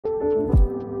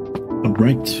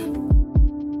Alright,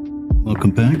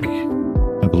 welcome back. I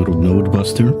have a little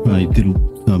Nodebuster. I did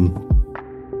some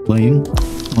playing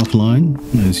offline.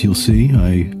 As you'll see,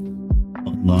 I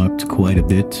unlocked quite a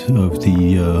bit of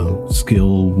the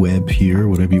skill web here,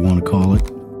 whatever you want to call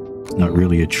it. It's not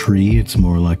really a tree, it's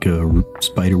more like a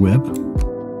spider web.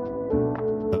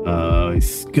 I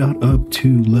got up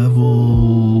to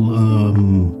level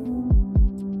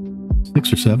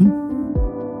 6 or 7.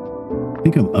 I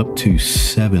think I'm up to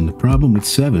 7. The problem with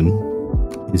 7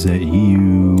 is that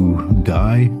you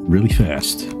die really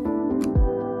fast.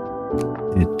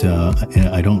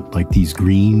 I don't like these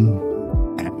green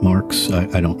at marks.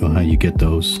 I don't know how you get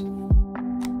those.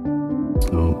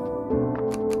 So,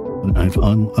 but I've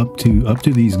up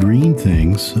to these green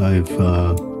things. I've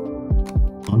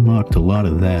unlocked a lot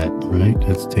of that. Right?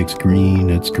 That takes green.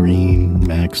 That's green.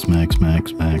 Max. Not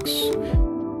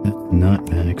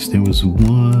max. There was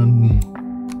one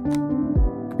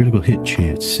critical hit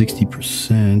chance,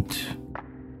 60%,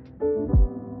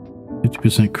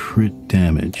 50% crit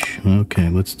damage. Okay,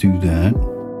 let's do that.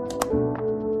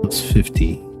 That's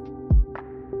 50.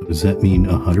 Does that mean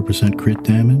 100% crit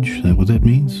damage? Is that what that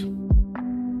means?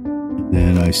 And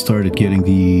then I started getting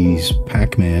these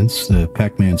Pac-Mans. The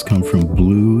Pac-Mans come from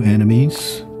blue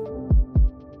enemies.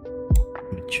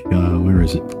 Which, where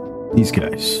is it? These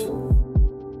guys.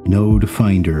 Node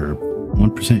Finder,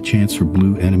 1% chance for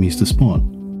blue enemies to spawn.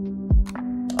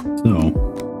 So,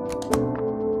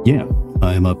 yeah,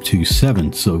 I'm up to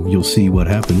 7, so you'll see what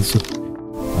happens.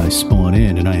 I spawn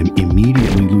in and I am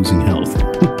immediately losing health.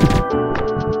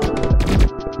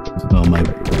 So my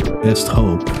best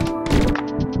hope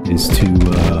is to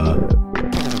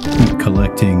keep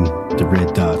collecting the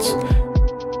red dots.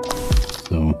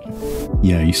 So,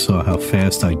 yeah, you saw how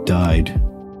fast I died.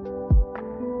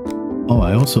 Oh,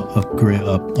 I also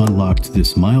unlocked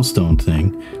this milestone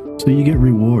thing, so you get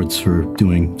rewards for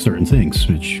doing certain things,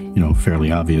 which, you know,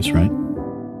 fairly obvious, right?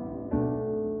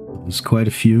 There's quite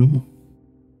a few.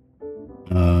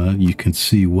 You can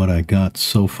see what I got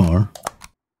so far.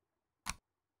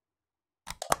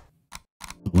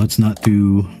 Let's not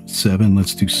do 7,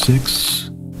 let's do 6.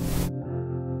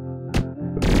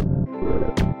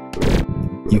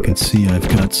 You can see I've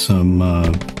got some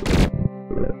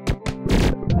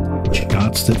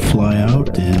shots that fly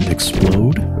out and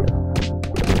explode.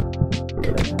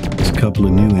 There's a couple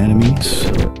of new enemies.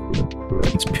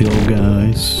 These pill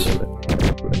guys.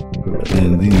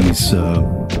 And these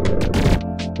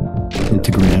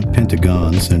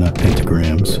pentagons. They're not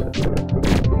pentagrams.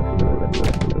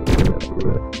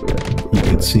 You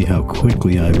can see how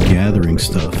quickly I'm gathering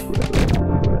stuff.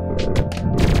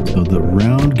 So the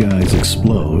round guys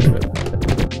explode.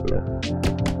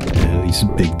 These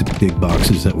big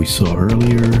boxes that we saw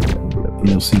earlier. And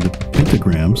you'll see the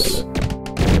pentagrams.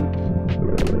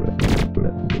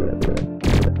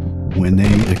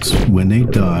 When they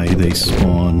die, they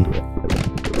spawn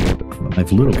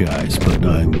 5 little guys, but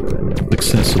I'm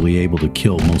successfully able to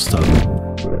kill most of them.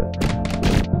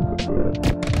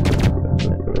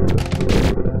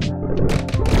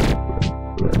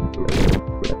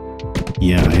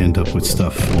 Yeah, I end up with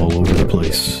stuff all over the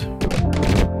place.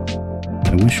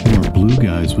 I wish more blue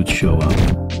guys would show up.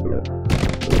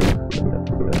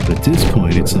 But at this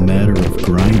point, it's a matter of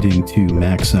grinding to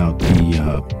max out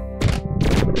the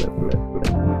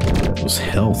those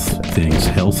health things,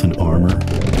 health and armor.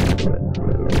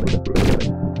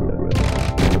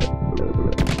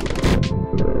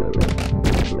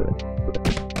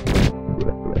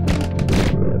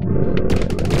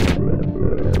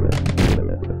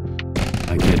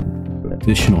 I get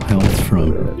additional health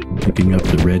from picking up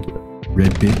the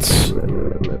red bits.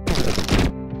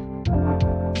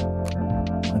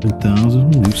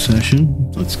 11,000, new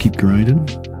session. Let's keep grinding.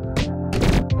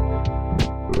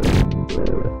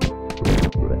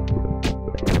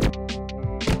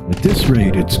 At this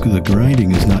rate, the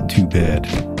grinding is not too bad.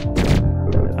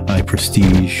 High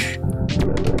prestige.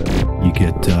 You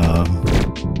get a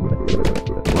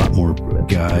lot more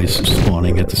guys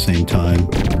spawning at the same time,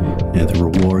 and the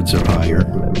rewards are higher.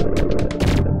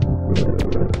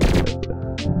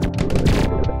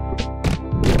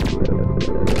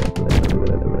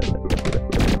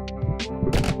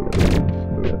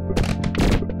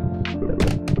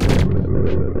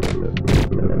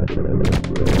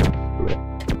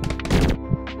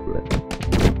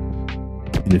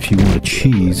 And if you want a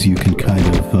cheese, you can kind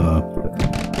of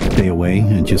stay away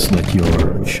and just let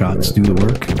your shots do the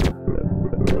work,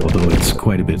 although it's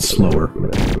quite a bit slower.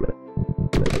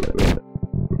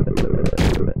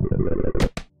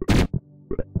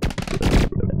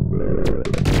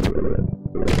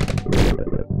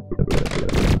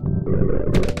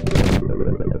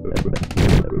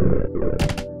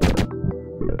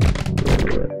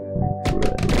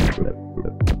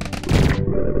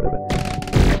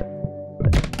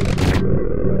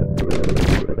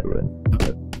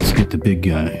 big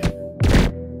guy.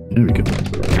 There we go.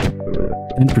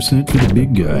 10% for the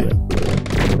big guy.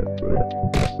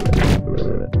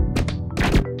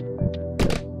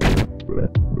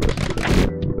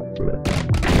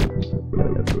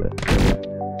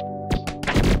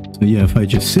 So yeah, if I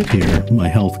just sit here, my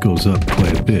health goes up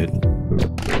quite a bit.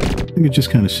 I could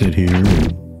just kind of sit here and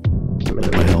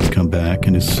let my health come back,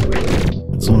 and as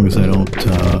long as I don't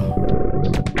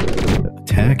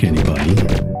attack anybody.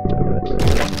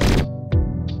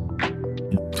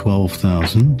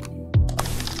 12,000.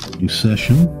 New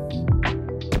session.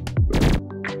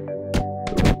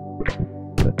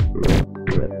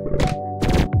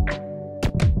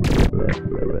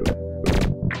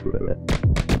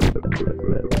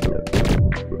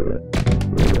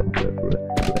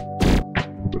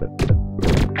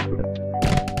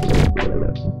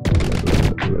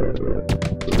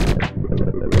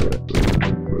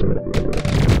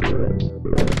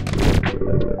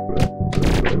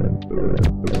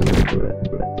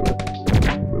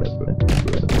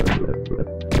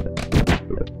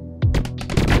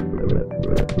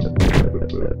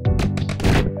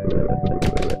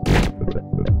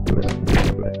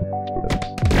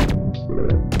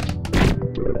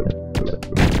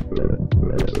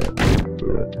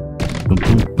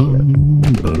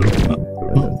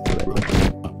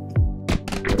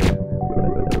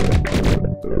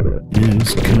 Yeah,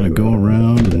 just kind of go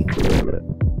around and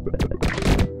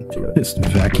just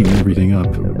vacuum everything up.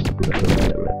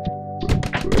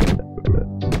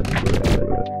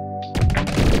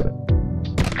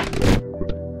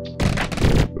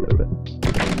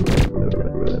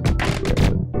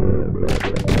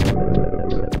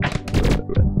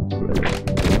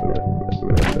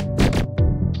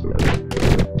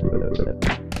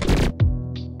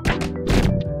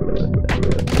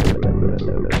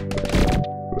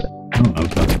 Oh, I'm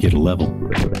about to get a level.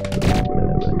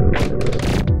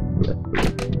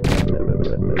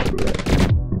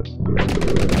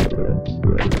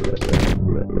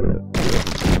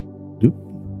 Oop.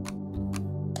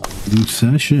 New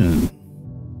session.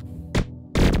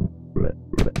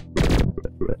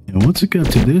 And once it got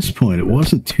to this point, it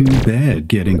wasn't too bad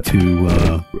getting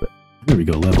to, there we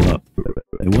go, level up.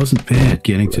 It wasn't bad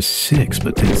getting to 6,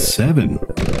 but then 7.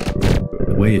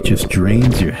 The way it just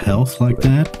drains your health like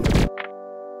that.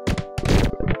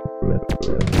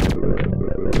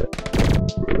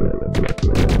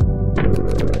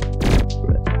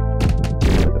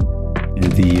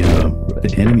 And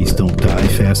the enemies don't die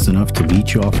fast enough to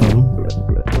leech off of them.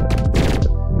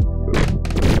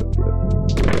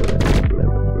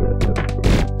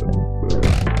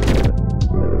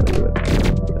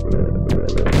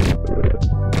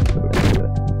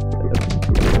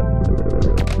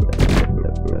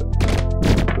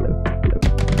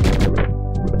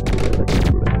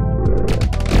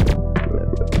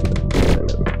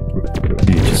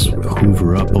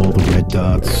 Hoover up all the red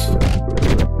dots.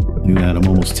 Do that, I'm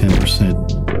almost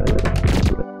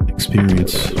 10%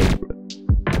 experience.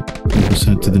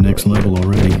 10% to the next level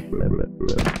already.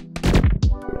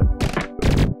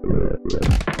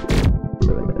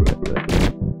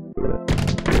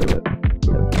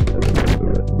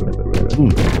 Ooh.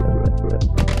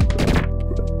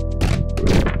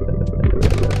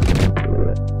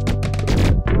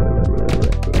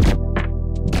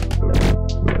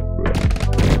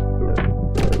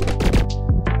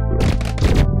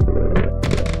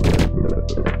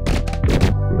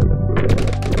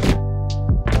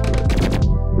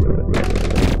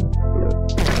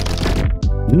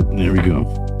 Yep, there we go.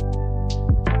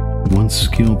 1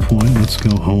 skill point. Let's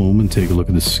go home and take a look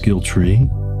at the skill tree.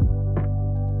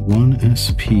 1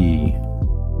 SP.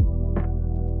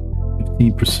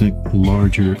 15%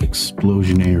 larger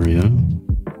explosion area.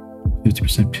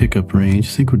 50% pickup range.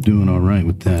 I think we're doing alright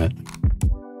with that.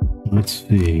 Let's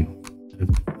see.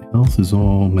 Health is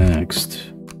all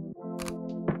maxed.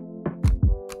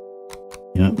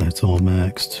 Yep, that's all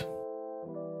maxed.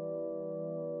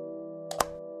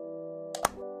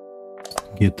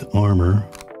 Get the armor.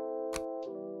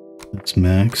 That's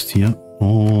maxed. Yep,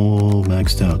 all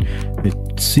maxed out. It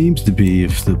seems to be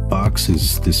if the box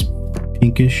is this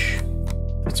pinkish,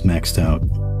 it's maxed out.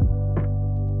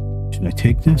 Should I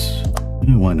take this?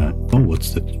 Yeah, why not? Oh,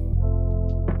 what's this?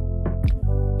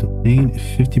 Domain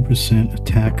 50%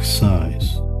 attack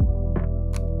size.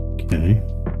 Okay.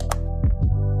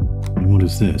 And what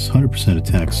is this? 100%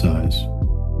 attack size.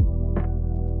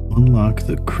 Unlock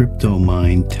the crypto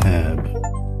mine tab.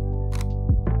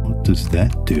 What does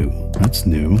that do? That's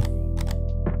new.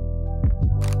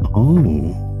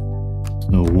 Oh.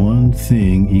 So one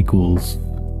thing equals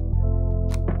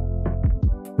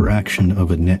fraction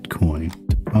of a net coin.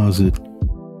 Deposit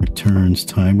or turns,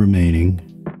 time remaining.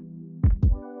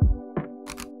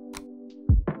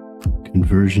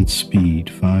 Conversion speed,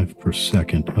 5 per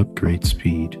second. Upgrade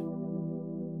speed.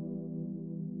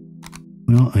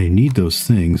 Well, I need those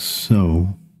things, so...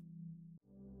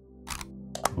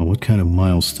 Well, what kind of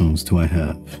milestones do I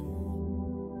have?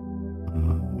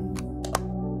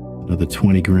 Another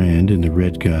 20 grand in the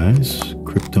red guys.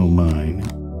 Crypto mine.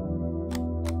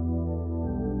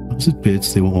 Deposit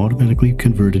bits, they will automatically be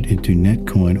converted into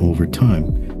Netcoin over time.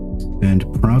 Spend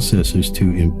processors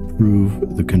to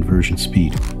improve the conversion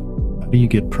speed. How do you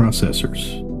get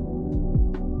processors?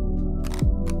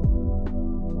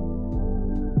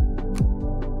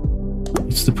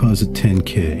 Let's deposit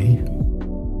 10K.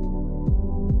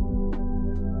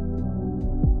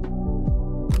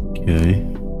 Okay.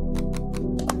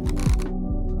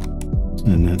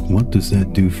 And then what does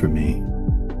that do for me?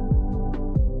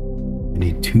 I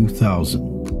need 2,000.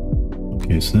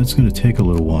 Okay, so that's going to take a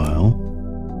little while.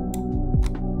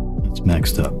 That's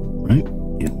maxed up, right?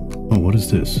 Yeah. Oh, what is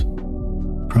this?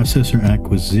 Processor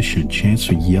acquisition. Chance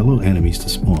for yellow enemies to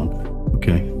spawn.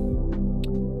 Okay.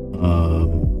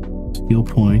 Steel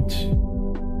point.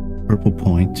 Purple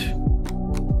point.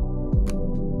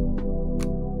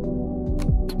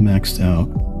 It's maxed out.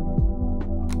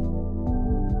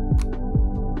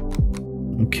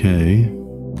 Okay.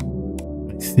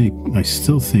 I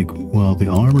still think, well, the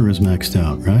armor is maxed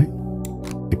out, right?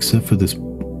 Except for this,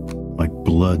 like,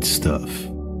 blood stuff.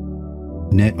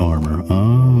 Net armor.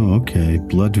 Oh, okay.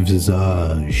 Blood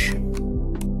visage.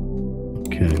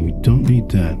 Okay, we don't need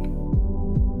that.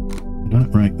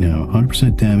 Not right now.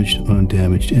 100% damage to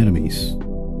undamaged enemies.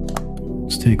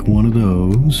 Let's take one of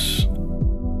those.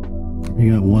 We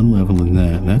got one level in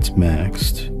that. That's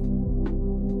maxed.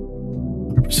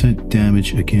 100%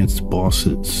 damage against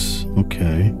bosses.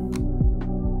 Okay.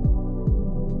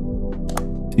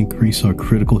 Increase our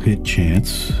critical hit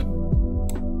chance.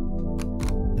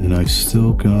 And I've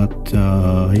still got,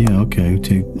 yeah, okay.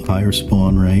 Take higher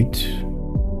spawn rate.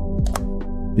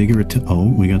 Bigger oh,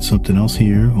 we got something else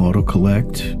here. Auto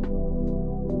collect.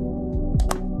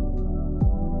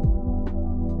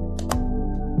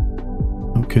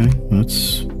 Okay,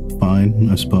 that's fine,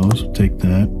 I suppose. Take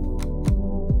that.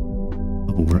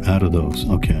 Oh, we're out of those.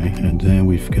 Okay, and then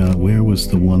we've got, where was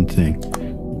the one thing?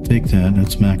 Take that,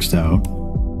 that's maxed out.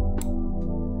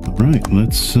 Alright,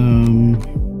 let's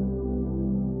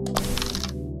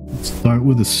start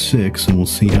with a 6 and we'll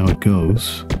see how it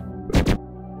goes.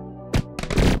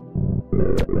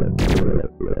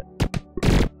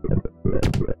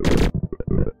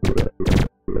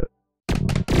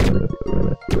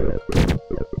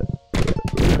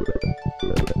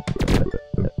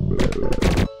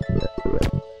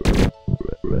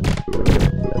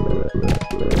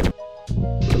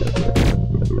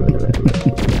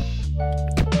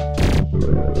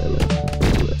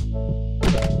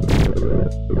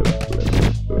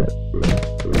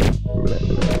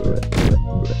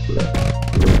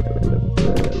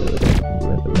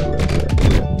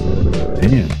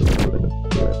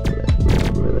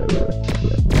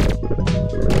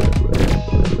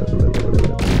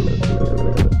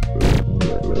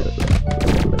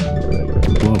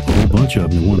 Of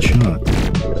them in one shot.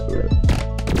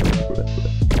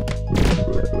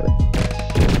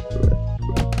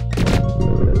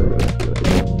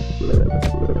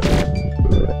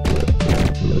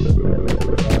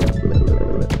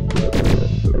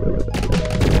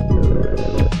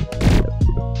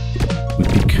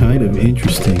 Would be kind of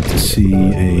interesting to see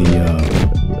a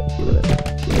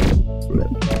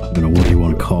I don't know, what do you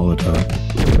want to call it, a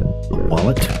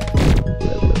wallet?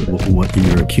 What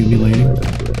you're accumulating?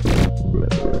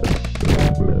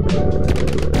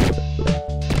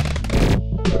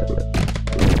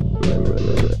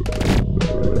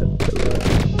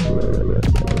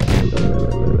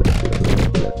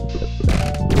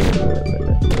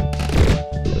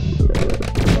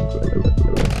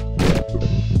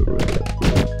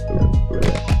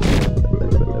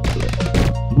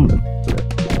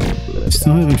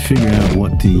 Still haven't figured out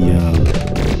what the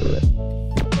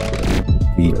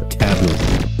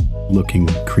tablet-looking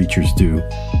creatures do.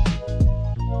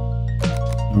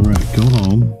 All right, go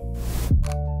home.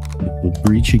 We'll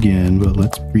breach again, but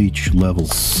let's breach level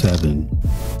 7.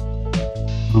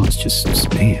 Oh, it's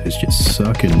just, man, it's just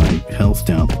sucking my health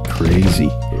down like crazy.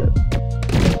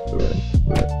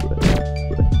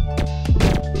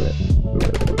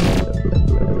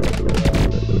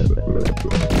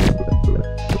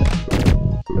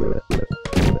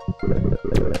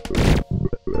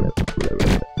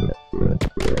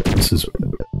 This is,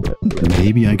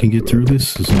 maybe I can get through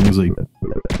this as long as I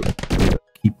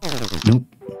keep, nope,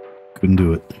 couldn't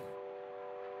do it.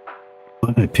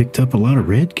 But I picked up a lot of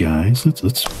red guys. Let's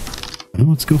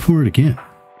go for it again.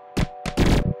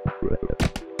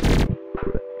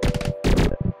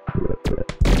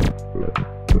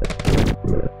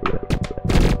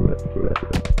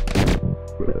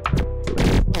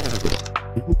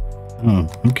 Oh,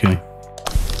 okay.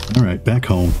 All right, back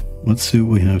home. Let's see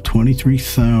what we have.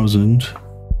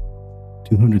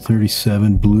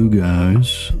 23,237 blue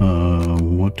guys.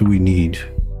 What do we need?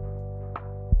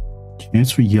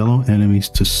 Chance for yellow enemies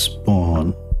to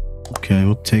spawn. Okay,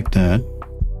 we'll take that.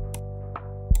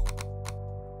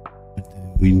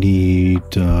 We need...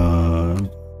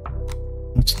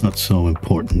 that's not so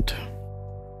important.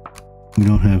 We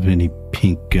don't have any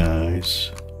pink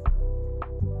guys.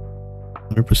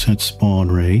 100% spawn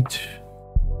rate.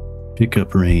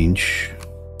 Pickup range.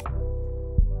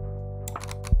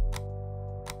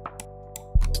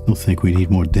 Still think we need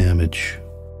more damage.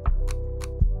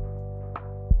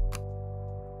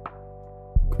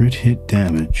 Crit hit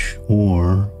damage,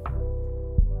 or...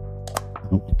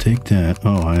 we'll take that.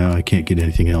 Oh, I can't get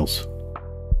anything else.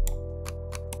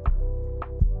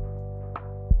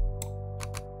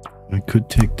 I could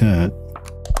take that.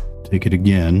 Take it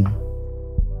again.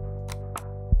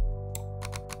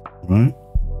 Right?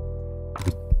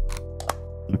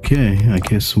 Okay, I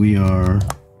guess we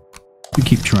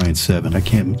keep trying 7. I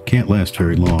can't last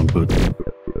very long, but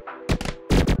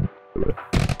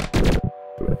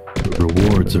the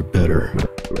rewards are better.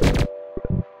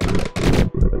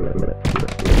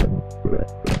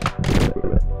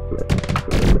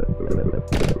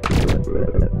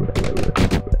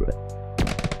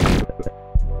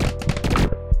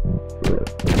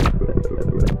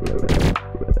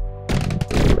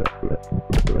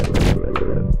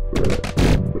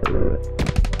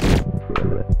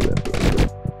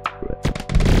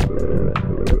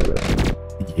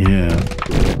 Yeah.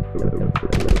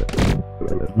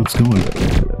 It's going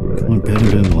better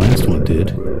than the last one did.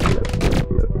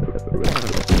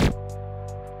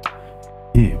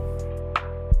 Yeah.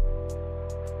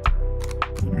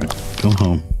 Alright, go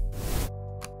home.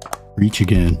 Reach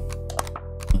again.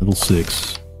 Level 6.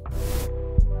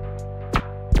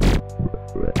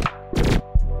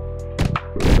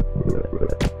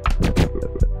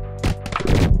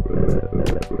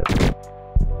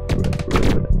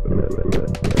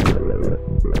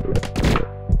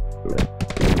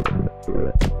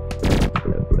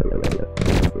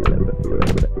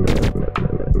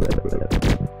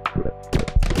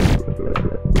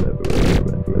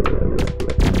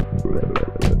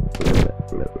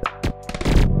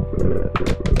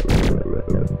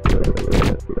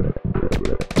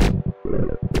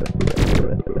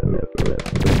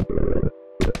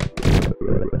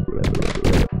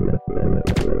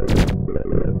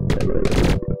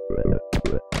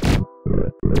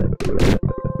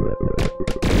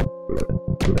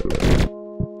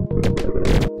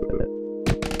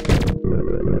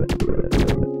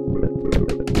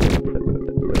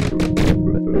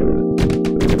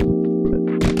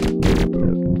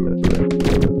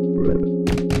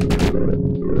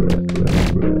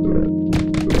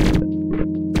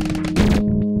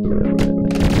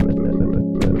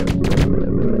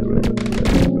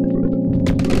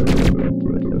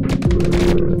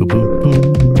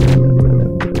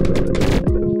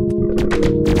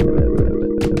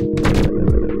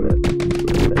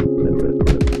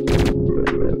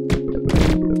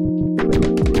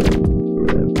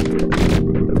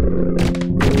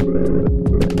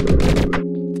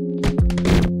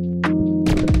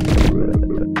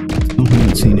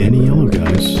 Seen any yellow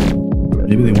guys.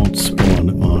 Maybe they won't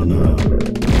spawn on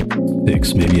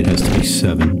 6. Maybe it has to be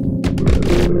 7.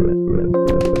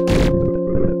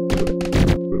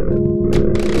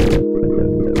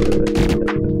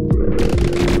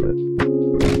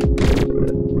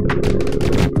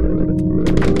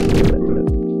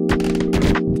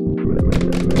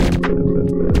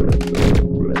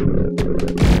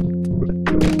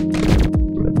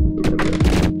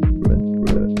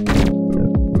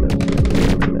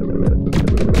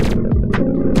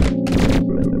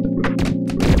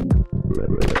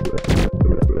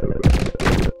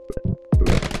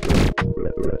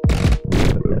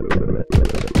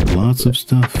 Lots of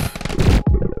stuff.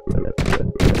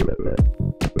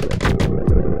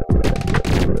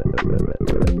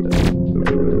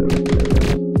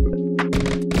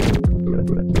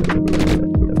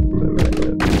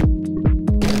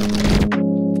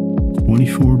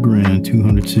 $24,000,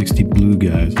 260 blue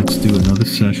guys. Let's do another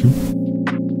session.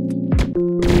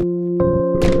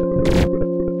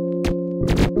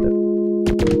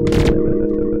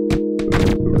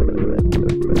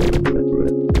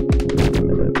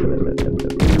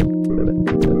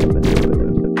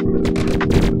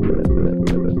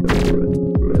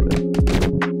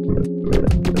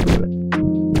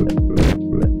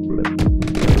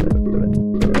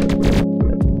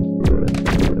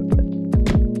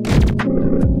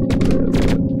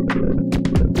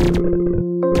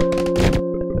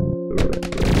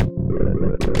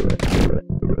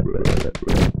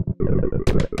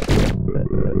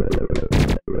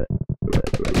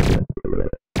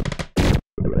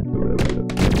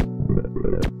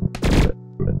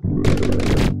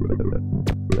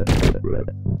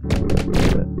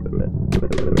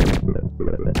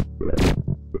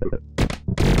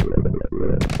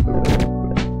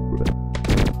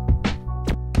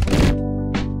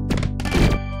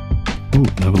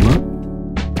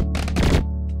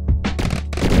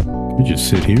 You just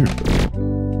sit here.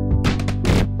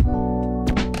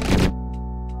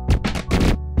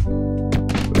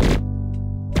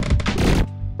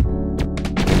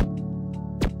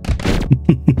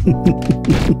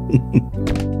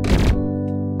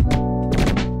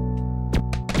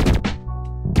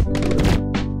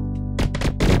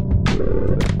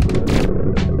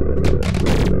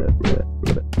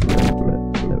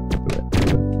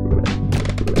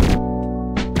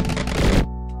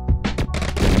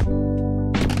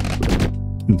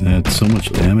 That's so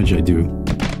much damage I do.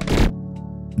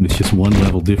 And it's just one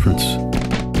level difference.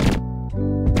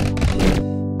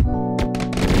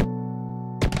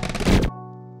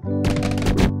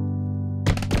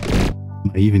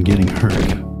 Am I even getting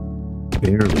hurt?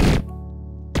 Barely.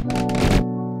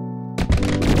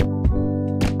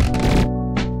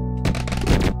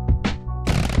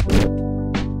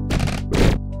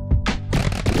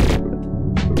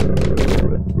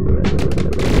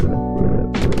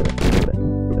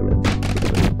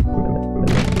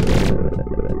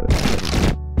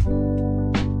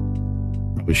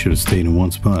 Probably should have stayed in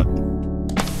one spot.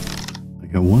 I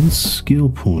got one skill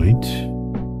point.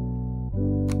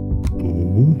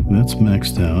 That's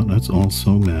maxed out. That's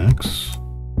also max.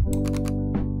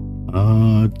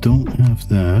 Don't have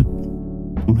that.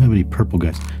 Don't have any purple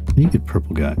guys. I need to get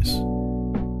purple guys.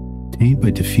 Obtained by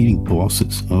defeating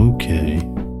bosses. Okay.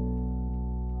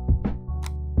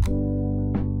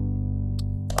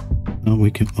 Oh,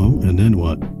 we can... Oh, and then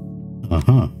what?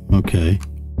 Uh-huh. Okay.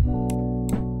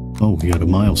 Oh, we got a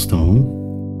milestone.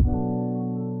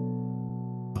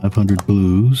 500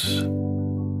 blues.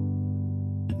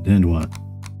 And then what?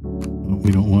 Oh,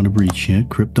 we don't want to breach yet.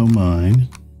 Crypto mine.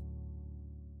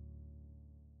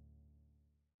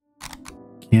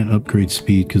 Can't upgrade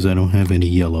speed because I don't have any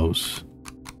yellows.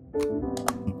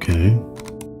 Okay.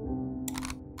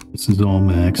 This is all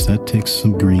max. That takes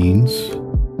some greens.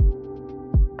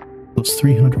 Plus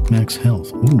 300 max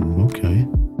health. Ooh, okay.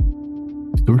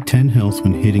 Store 10 health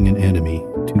when hitting an enemy.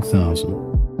 2,000.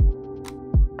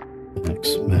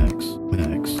 Max, max,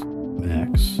 max,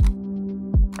 max.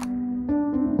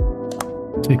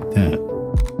 Take that.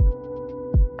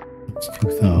 That's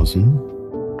 2,000.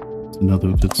 That's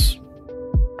another, that's...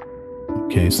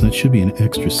 Okay, so that should be an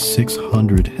extra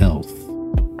 600 health.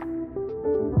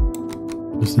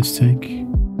 What does this take?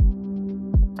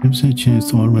 10% chance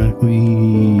to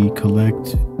automatically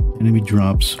collect enemy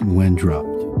drops when dropped.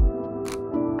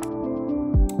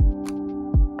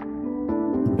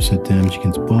 100% damage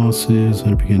against bosses,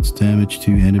 100% damage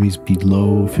to enemies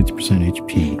below 50%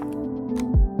 HP.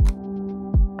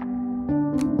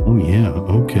 Oh yeah,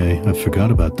 okay. I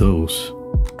forgot about those.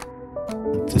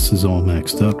 This is all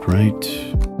maxed up, right?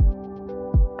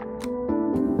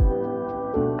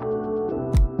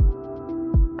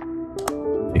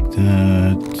 Take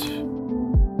that.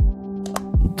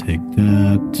 We'll take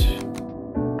that.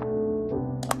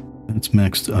 That's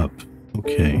maxed up.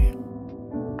 Okay.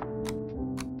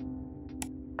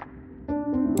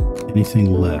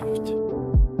 Anything left?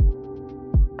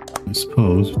 I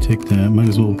suppose. Take that. Might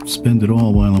as well spend it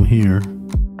all while I'm here.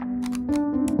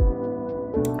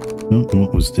 Oh,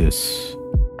 what was this?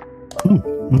 Oh,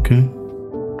 okay.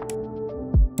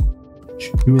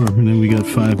 Sure, and then we got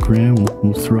 5 grand.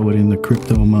 We'll throw it in the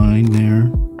crypto mine there.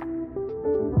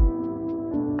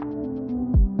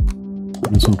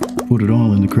 Might as well put it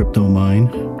all in the crypto mine.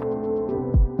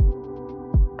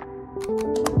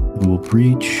 And we'll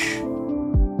breach.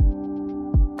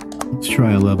 Let's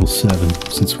try a level 7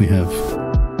 since we have...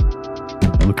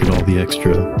 Look at all the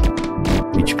extra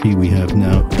HP we have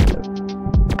now.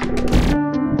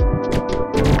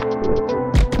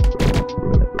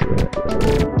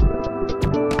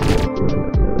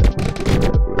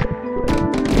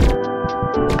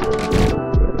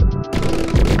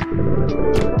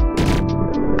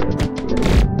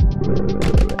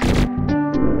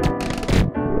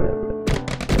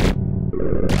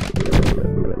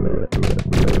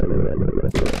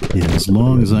 As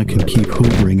long as I can keep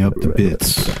hoovering up the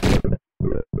bits,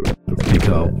 I think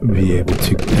I'll be able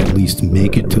to at least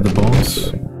make it to the boss.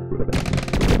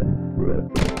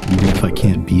 Even if I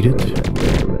can't beat it.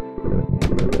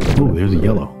 Oh, there's a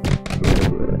yellow.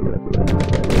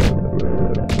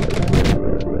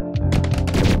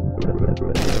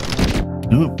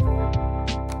 Oh.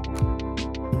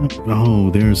 Oh,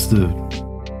 there's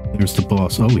the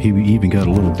boss. Oh, he even got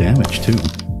a little damage too.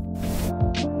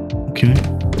 Okay.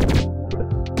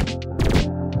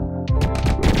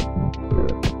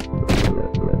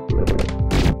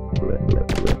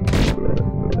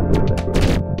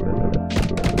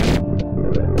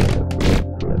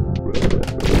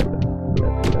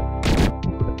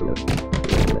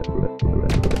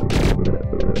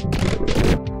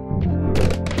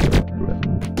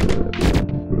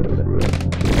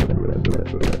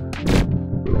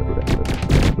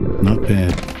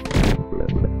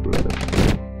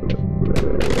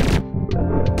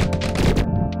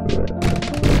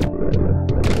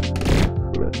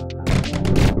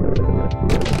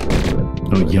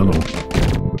 about yellow?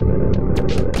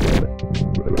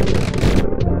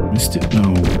 Missed it?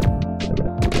 No.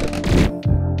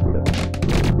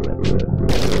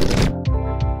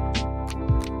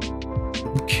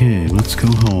 Okay, let's go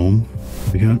home.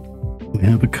 We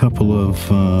have a couple of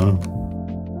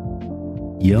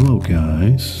yellow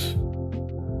guys.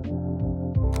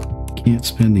 Can't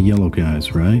spend the yellow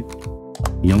guys, right?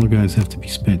 Yellow guys have to be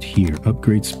spent here.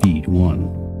 Upgrade speed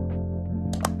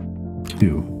 1,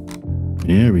 2.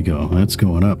 There we go. That's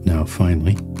going up now,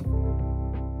 finally.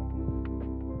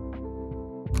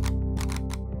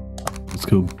 Let's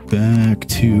go back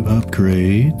to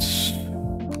upgrades.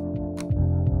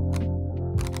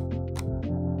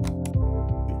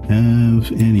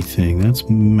 Have anything? That's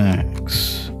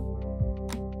max.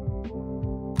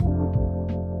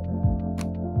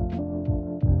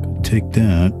 Go take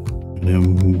that. And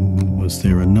then was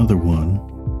there another one?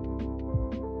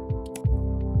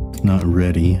 It's not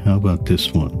ready. How about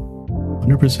this one?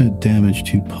 100% damage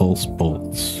to pulse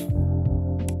bolts.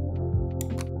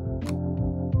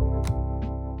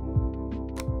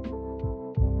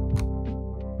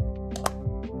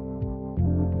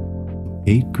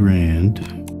 $8 grand.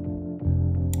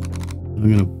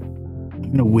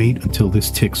 I'm gonna wait until this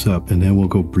ticks up, and then we'll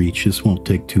go breach. This won't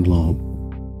take too long.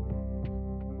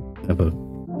 Have a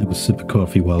sip of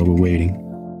coffee while we're waiting.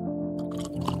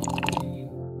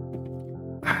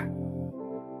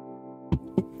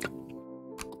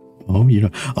 Oh, you know.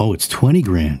 Oh, it's 20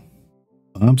 grand.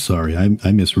 I'm sorry,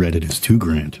 I misread it as 2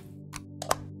 grand.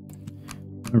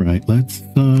 All right, let's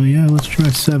try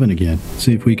 7 again.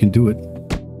 See if we can do it.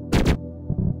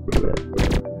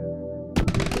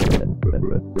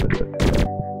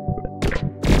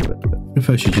 If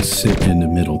I should just sit in the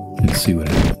middle and see what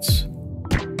happens.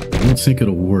 I don't think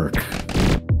it'll work.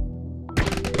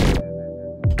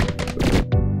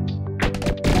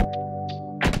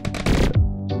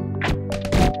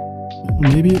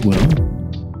 Well, maybe it will.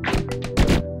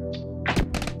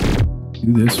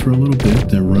 Do this for a little bit,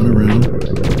 then run around.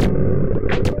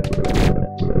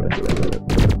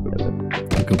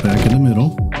 I'll go back in the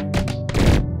middle.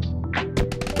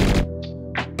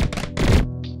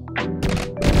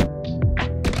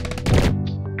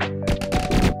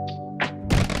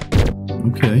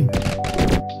 Okay.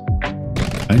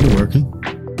 Kinda working.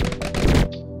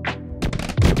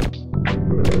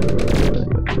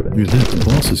 Here's that. The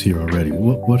boss is here already.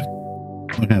 What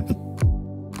happened?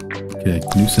 Okay,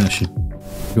 new session.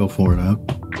 Go for it out.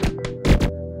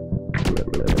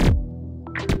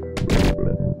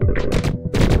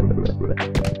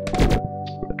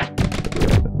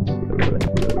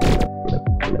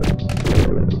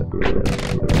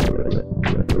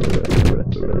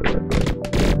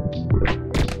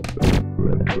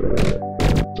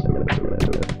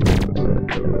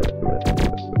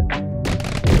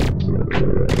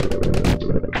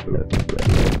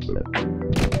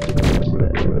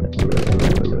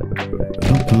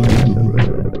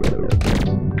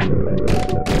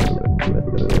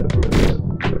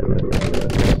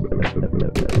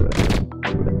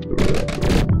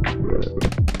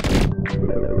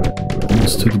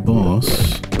 To the boss.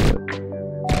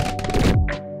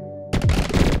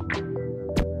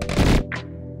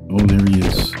 Oh, there he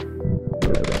is.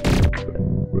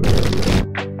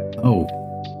 Oh.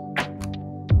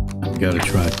 I gotta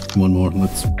try one more.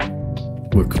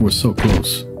 We're so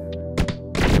close.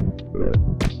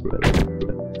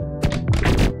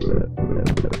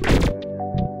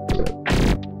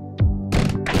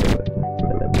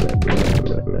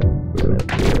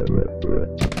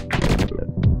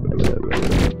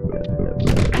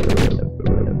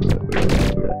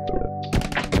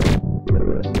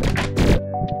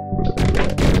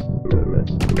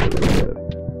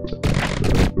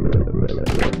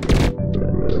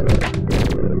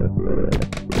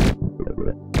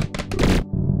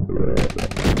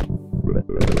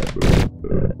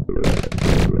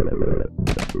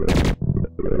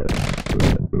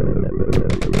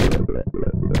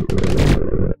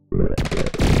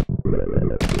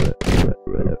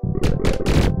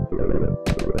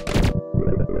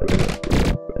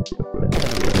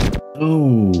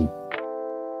 Oh,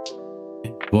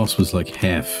 boss was like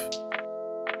half.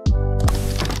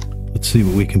 Let's see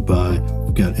what we can buy.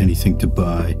 We've got anything to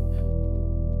buy.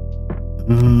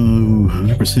 Oh,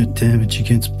 100% damage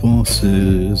against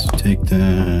bosses. Take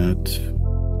that.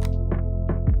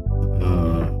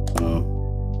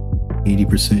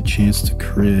 80% chance to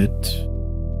crit.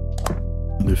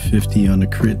 Another 50 on the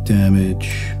crit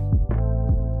damage.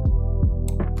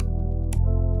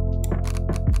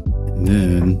 And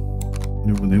then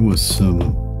there was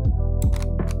some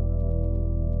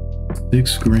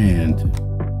 6 grand.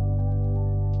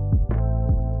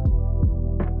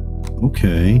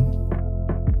 Okay.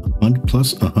 100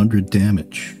 plus 100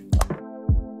 damage.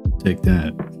 Take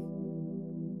that.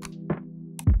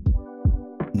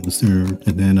 Is there,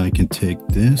 and then I can take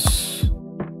this.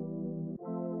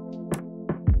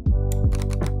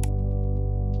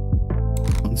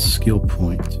 One skill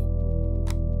point.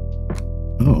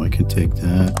 Oh, I can take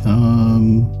that.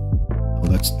 Oh,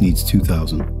 that needs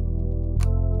 2,000.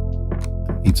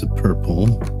 That needs a purple.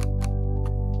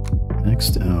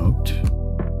 Next out.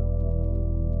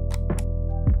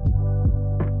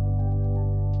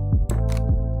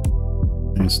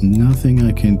 There's nothing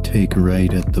I can take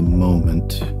right at the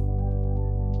moment.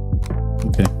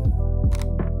 Okay.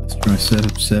 Let's try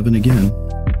setup 7 again.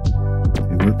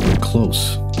 We're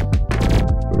close.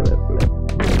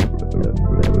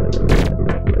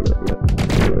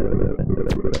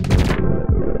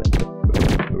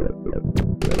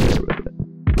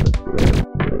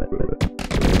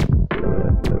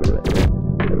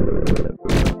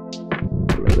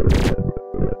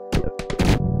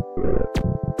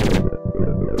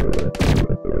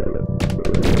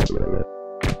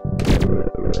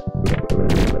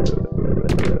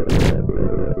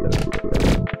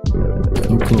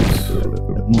 So close.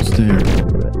 Almost there.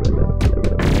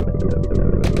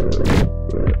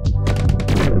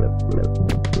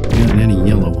 Got any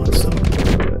yellow ones though?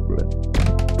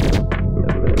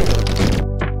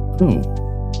 Oh.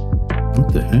 What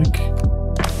the heck?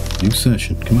 New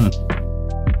session. Come on.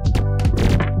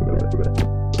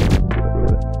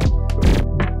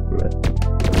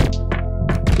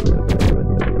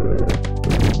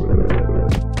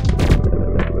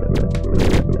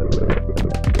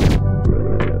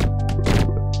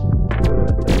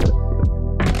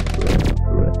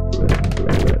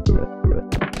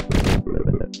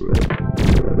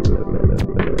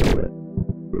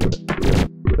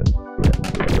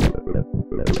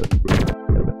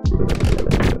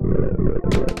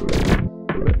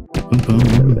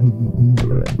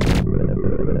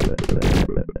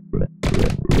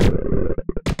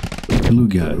 Blue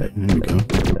guy. There we go.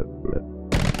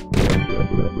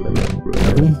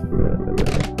 Apple.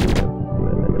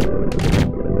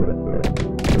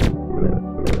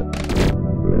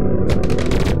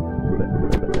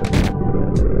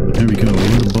 There we go.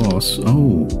 We're the boss.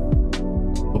 Oh.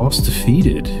 Boss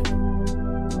defeated.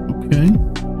 Okay.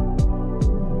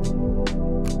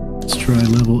 Let's try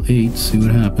level 8, see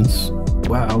what happens.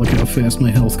 Wow, look how fast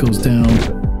my health goes down.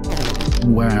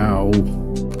 Wow.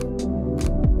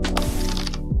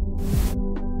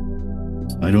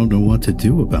 I don't know what to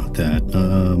do about that.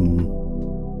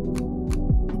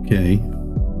 Okay.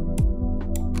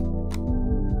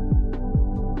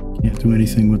 Can't do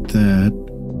anything with that.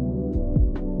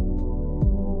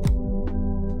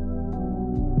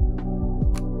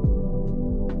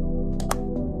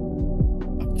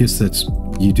 I guess that's,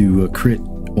 you do a crit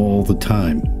all the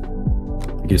time.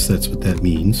 I guess that's what that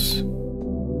means.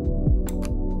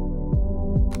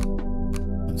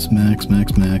 That's max,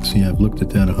 max, max. Yeah, I've looked at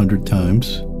that 100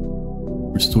 times.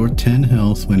 Restore 10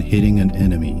 health when hitting an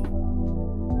enemy.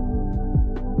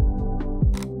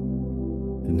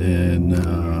 And then,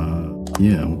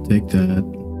 yeah, we'll take that.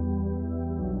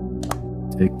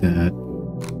 Take that.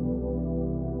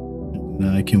 And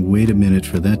I can wait a minute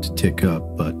for that to tick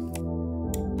up, but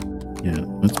yeah,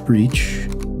 let's breach.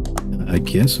 I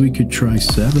guess we could try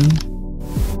 7.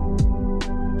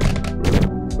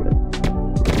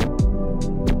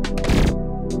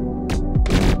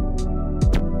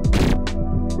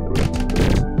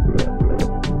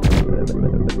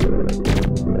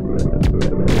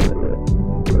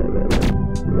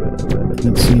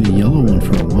 Haven't seen a yellow one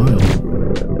for a while.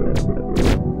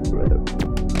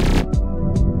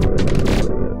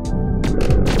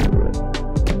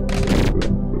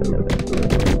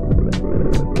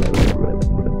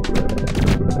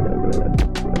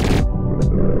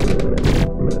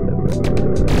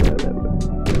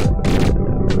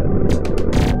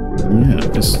 Yeah,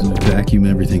 just vacuum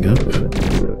everything up.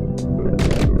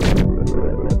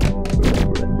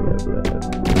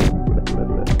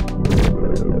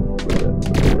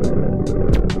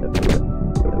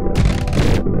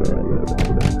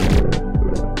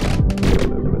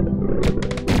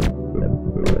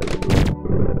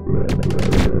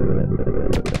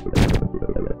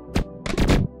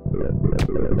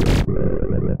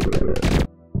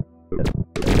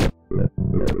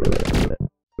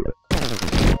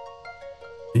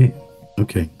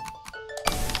 Okay,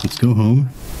 let's go home.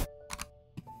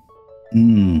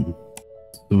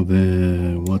 So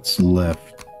then what's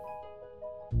left?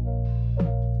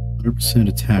 100%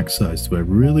 attack size. Do I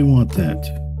really want that?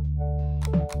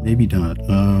 Maybe not.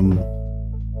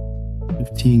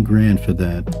 15 grand for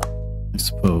that. I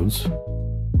suppose.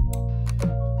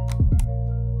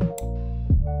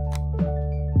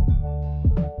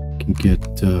 Can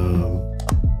get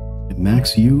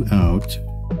max you out.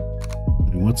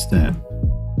 And what's that?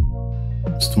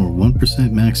 Restore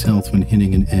 1% max health when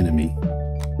hitting an enemy.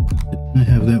 Didn't I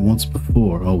have that once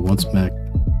before? Oh, once max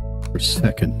per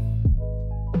second.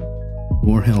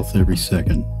 More health every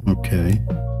second. Okay.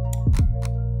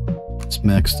 It's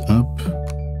maxed up.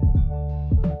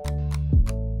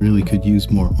 Really could use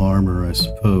more armor, I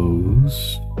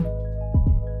suppose.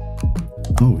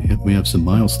 Oh, we have some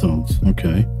milestones.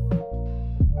 Okay.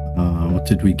 What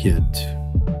did we get?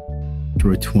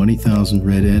 Destroy 20,000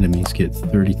 red enemies, get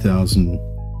 30,000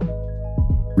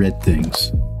 red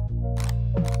things.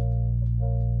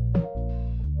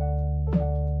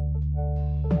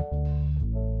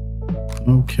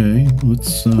 Okay,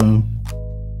 let's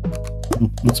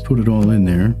put it all in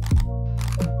there.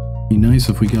 Be nice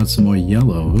if we got some more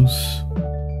yellows.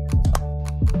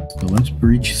 So let's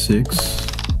breach 6.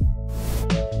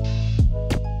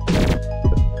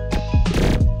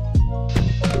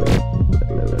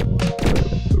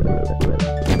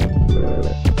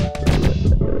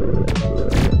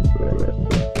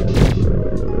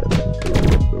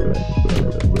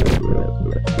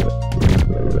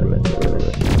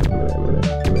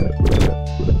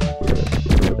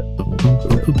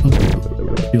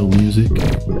 Kill music.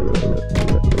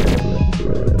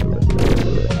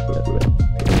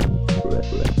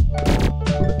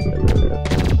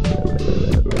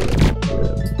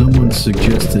 Someone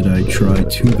suggested I try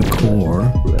To the Core. I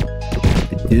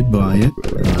did buy it.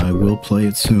 I will play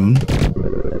it soon.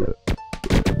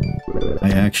 I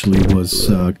actually was,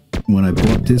 when I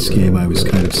bought this game, I was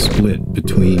kind of split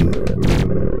between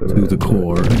To the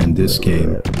Core and this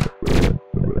game.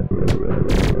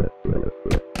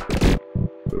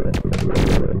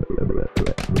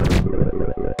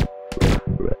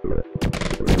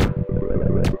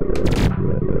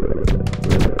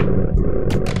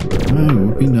 Oh, it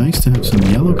would be nice to have some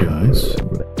yellow guys.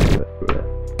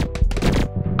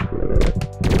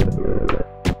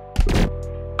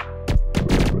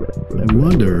 I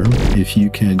wonder if you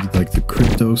can, like the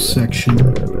crypto section,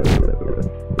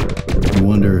 I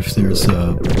wonder if there's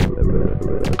an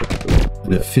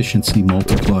efficiency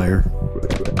multiplier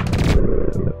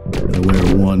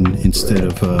where 1 instead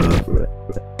of a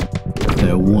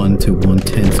 1 to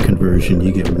 1/10 conversion,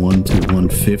 you get 1 to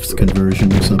 1/5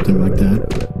 conversion or something like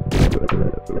that.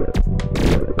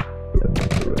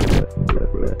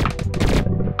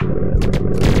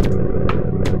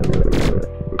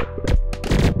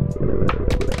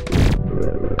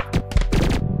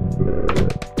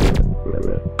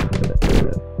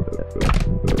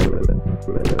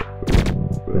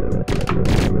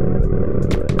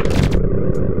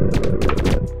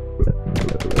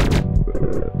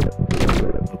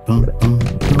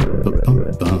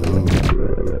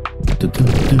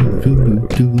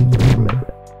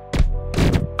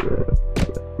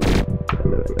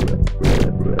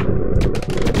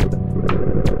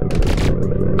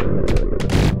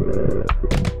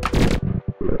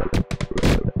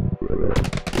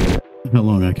 How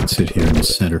long I can sit here in the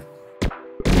center.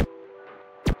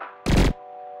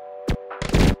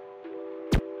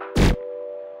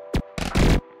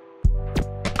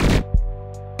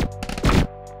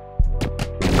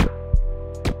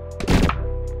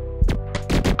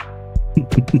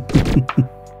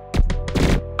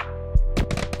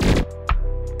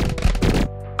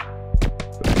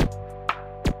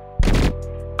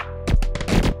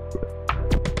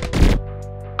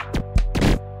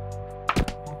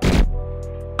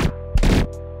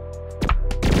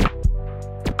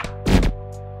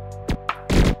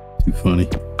 Too funny.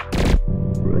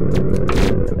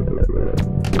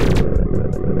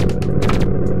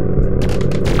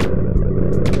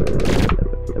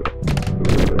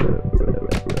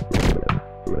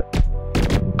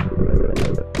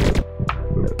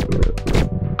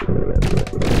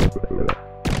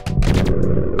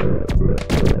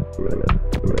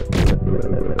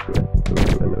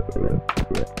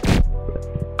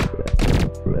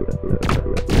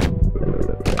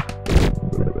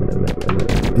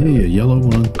 Hey, a yellow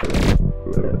one.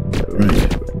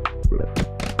 Right.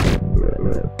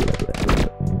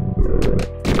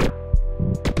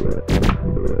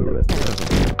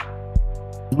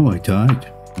 Oh, I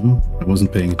died. Oh, I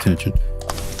wasn't paying attention.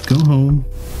 Go home.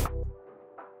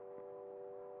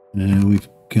 And we've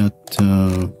got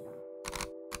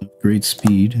upgrade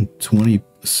speed, 20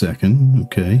 a second.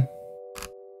 Okay.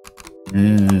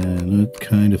 And what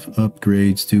kind of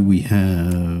upgrades do we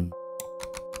have?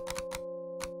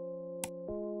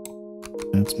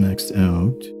 That's maxed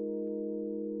out.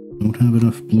 Don't have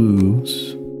enough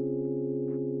blues.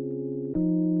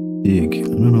 Big. I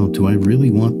don't know. Do I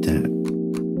really want that?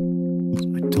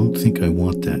 I don't think I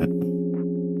want that.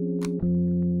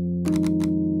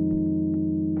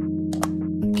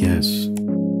 I guess.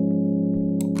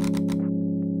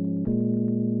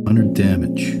 100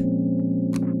 damage.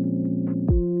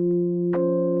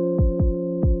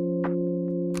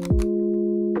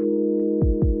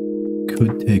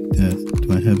 Could take that.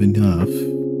 Do I have enough?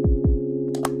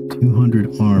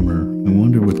 200 armor. I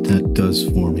wonder what that does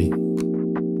for me.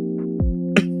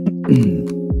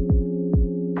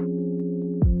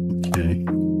 Okay.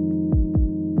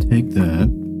 Take that.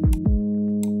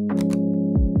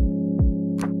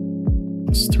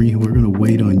 That's 3. We're going to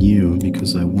wait on you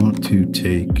because I want to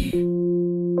take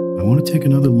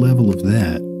another level of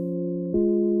that.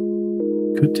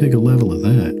 Could take a level of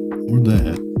that or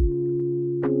that.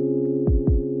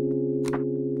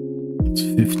 That's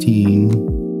 15,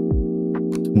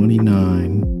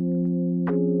 29,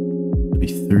 that'd be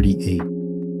 38.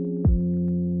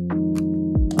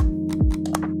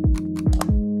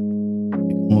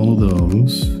 All of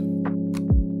those.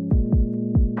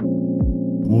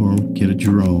 Or get a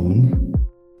drone.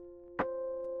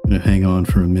 I'm gonna hang on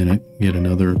for a minute, get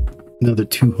another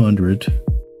 200.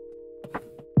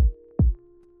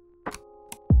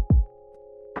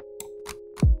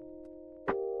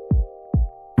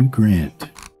 $2,000.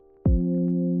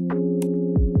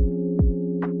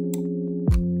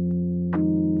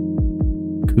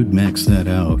 Could max that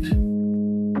out.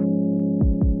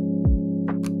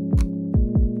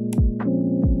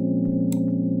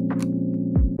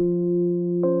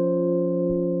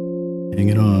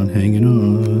 Hanging on, hanging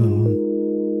on.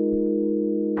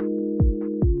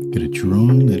 Get a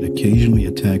drone that occasionally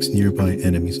attacks nearby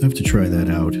enemies. I have to try that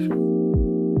out.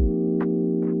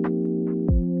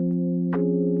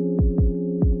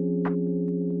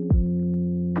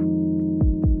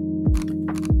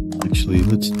 Actually,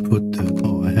 let's put the,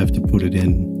 oh, I have to put it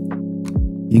in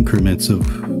increments of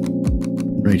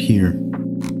right here.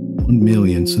 1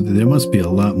 million, so there must be a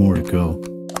lot more to go.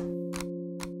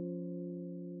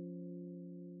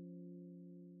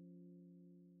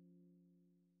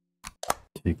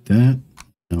 Take that.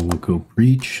 Now we'll go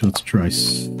breach. Let's try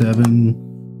 7.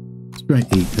 Let's try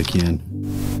 8 again.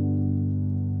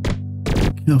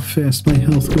 Look how fast my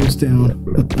health goes down.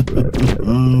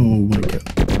 Oh my god.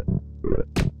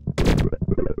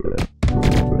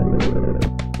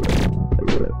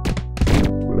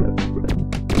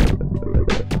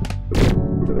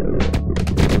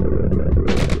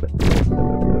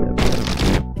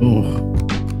 Oh.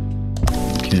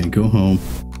 Okay, go home.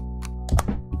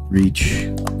 Reach.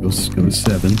 Go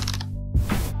 7.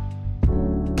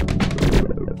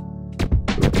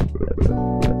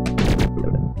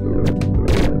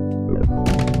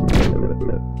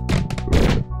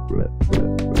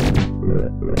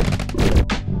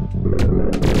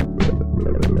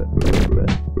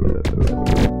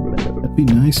 It'd be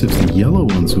nice if the yellow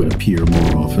ones would appear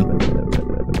more often.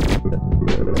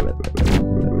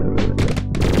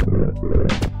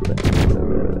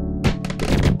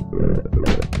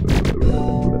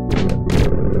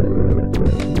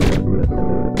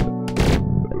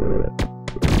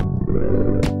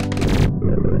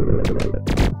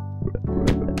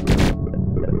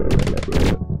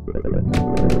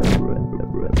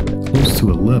 Close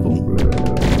to a level.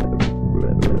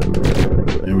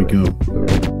 There we go.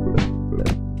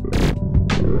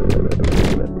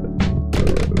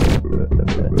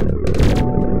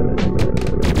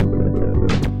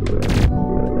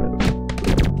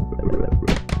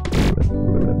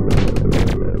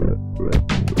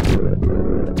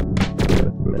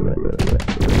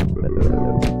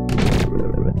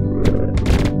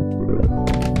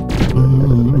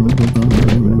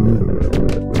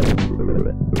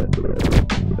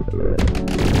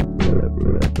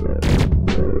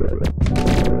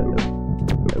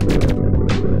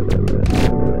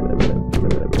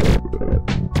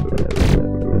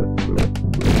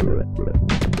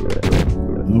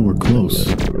 Oh, we're close.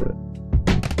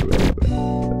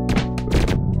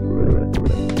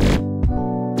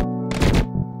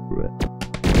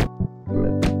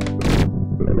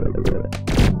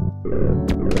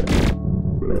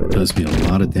 It does me a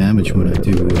lot of damage when I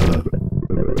do a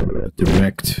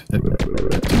direct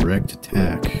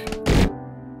attack.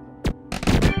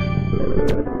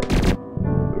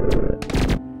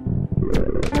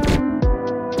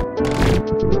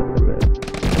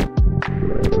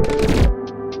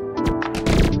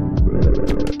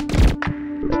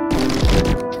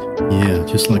 Yeah,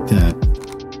 just like that.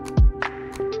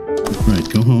 Right,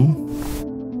 go home.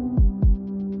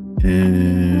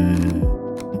 And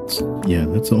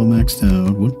that's all maxed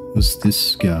out. What was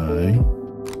this guy?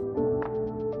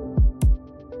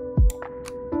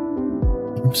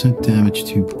 100% damage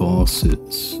to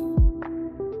bosses.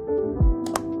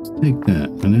 Let's take that.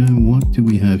 And then what do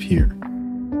we have here?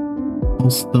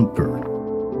 Pulse Thumper.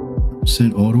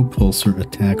 100% auto pulsar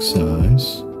attack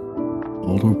size.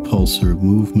 Auto pulsar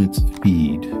movement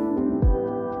speed.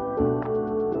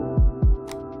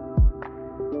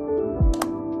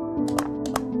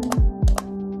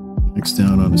 Maxed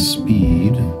out on the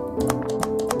speed.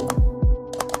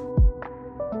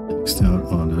 Maxed out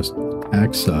on the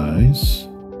attack size.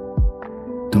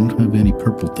 Don't have any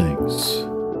purple things.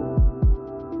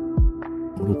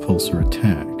 Auto pulsar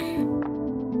attack.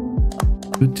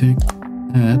 Could take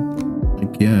that, I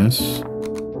guess.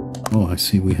 Oh, I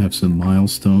see we have some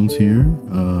milestones here.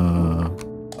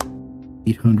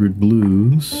 800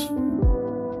 blues.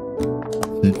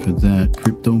 That's it for that.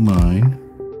 Crypto mine.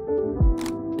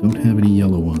 Don't have any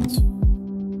yellow ones.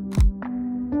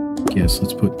 Guess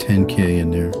let's put 10k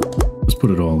in there. Let's put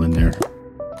it all in there.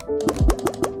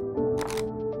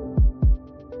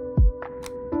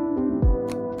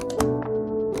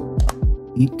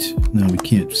 Eight. No, we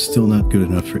can't. Still not good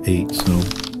enough for 8, so.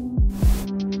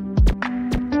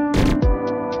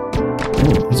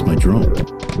 Oh, that's my drone.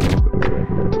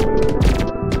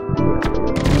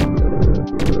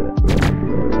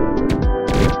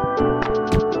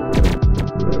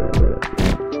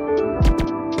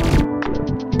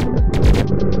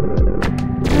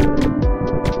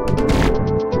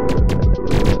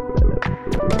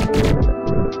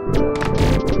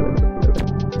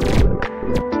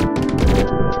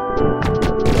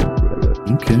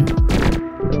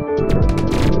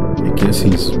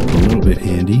 He's a little bit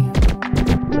handy.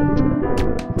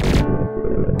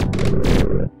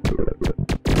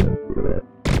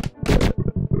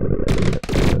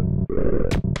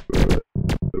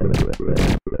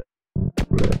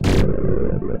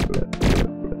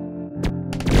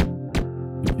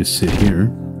 Just sit here.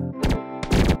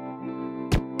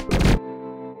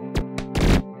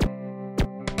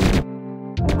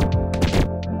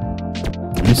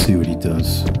 Let's see what he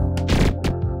does.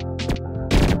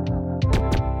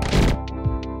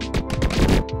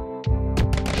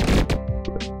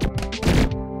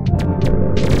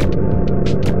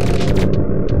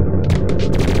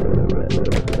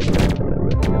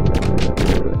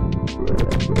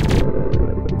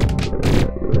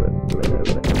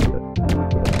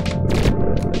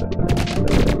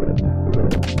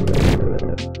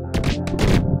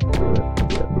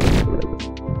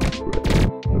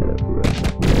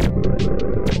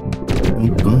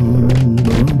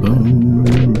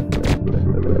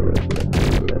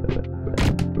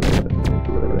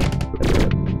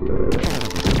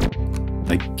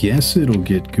 I guess it'll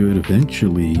get good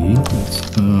eventually.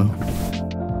 That's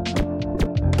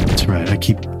right.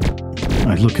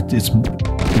 I look at it's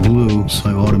blue, so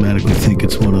I automatically think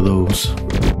it's one of those.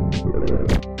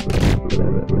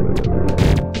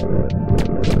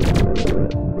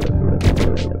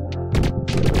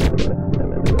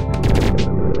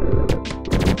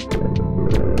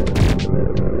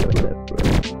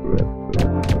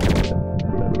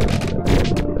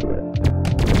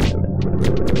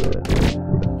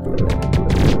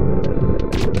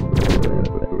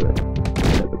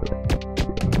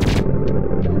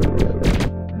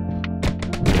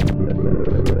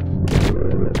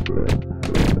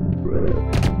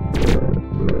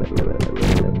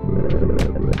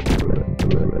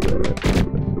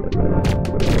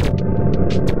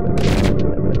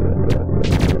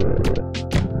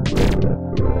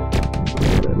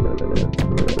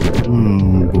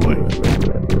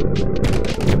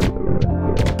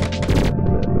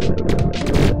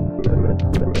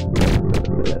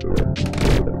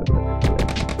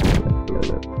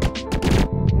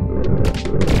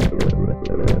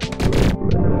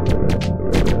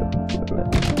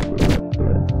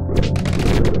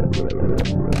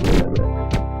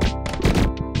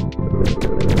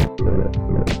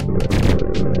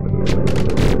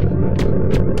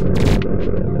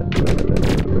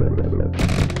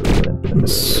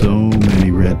 So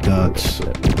many red dots.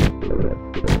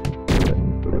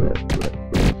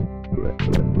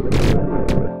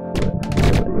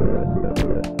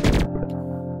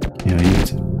 Yeah, I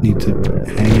need to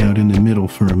hang out in the middle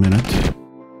for a minute.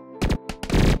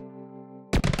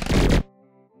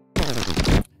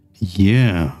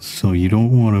 Yeah, so you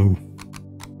don't want to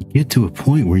get to a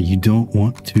point where you don't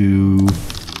want to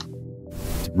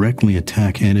directly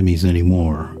attack enemies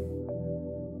anymore.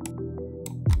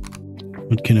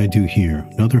 What can I do here?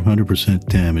 Another 100%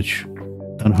 damage.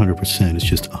 Not 100%, it's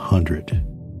just 100.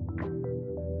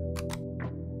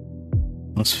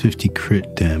 Plus 50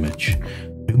 crit damage.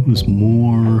 It was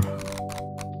more...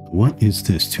 What is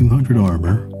this? 200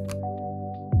 armor.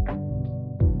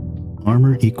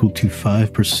 Armor equal to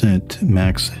 5%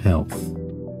 max health.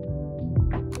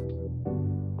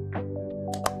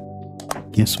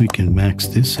 Guess we can max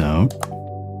this out.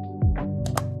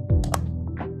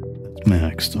 That's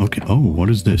maxed. Okay. Oh,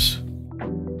 what is this?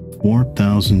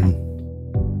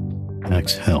 4,000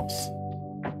 max health.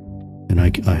 And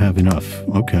I have enough.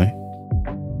 Okay.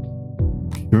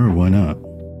 Sure, why not?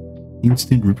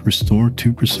 Instant restore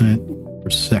 2% per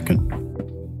second.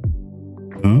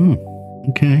 Oh,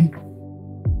 okay.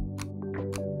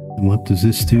 And what does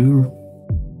this do?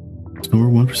 Restore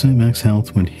 1% max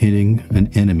health when hitting an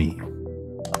enemy.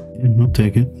 Yeah, I'll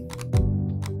take it.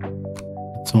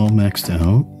 It's all maxed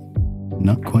out.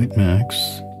 Not quite max.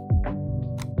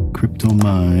 Crypto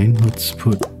mine. Let's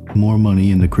put more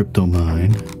money in the crypto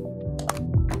mine.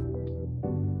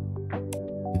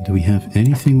 And do we have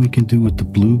anything we can do with the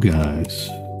blue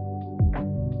guys?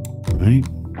 Right?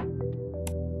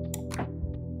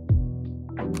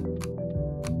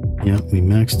 Yeah, we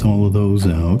maxed all of those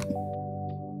out.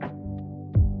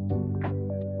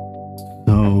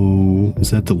 So, is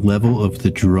that the level of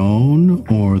the drone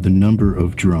or the number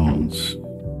of drones?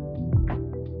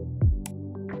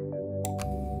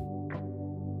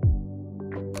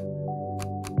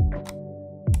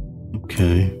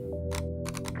 Okay.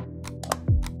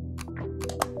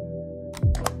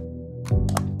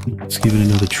 Let's give it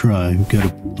another try. We've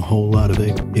got a whole lot of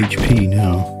HP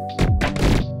now.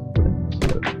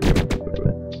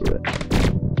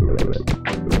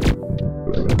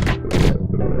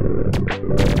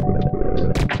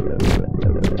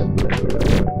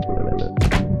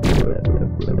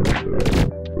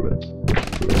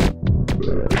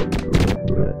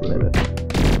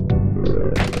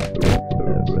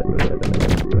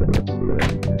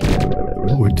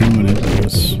 We're doing it.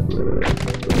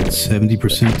 It's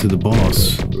 70% to the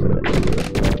boss.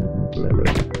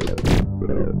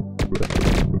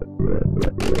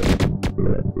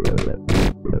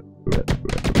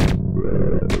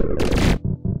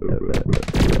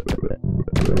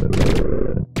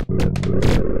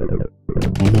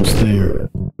 Almost there.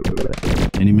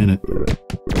 Any minute.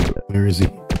 Where is he?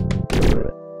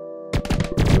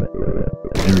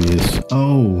 There he is.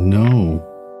 Oh, no.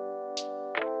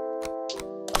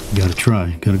 Gotta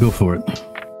try. Gotta go for it.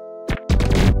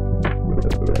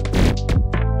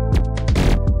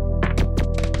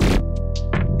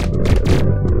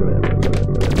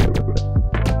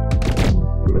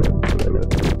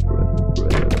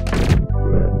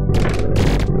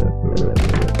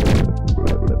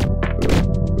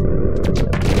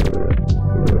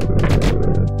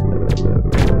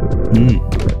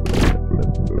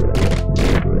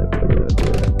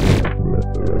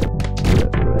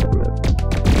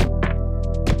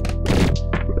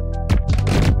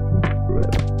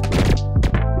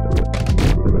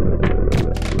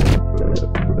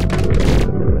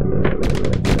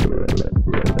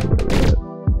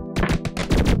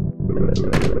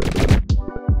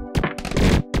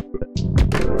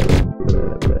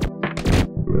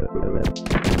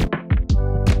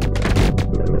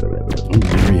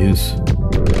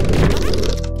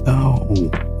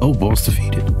 Oh, boss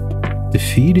defeated.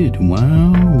 Defeated,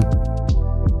 wow.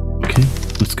 Okay,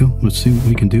 let's go. Let's see what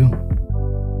we can do.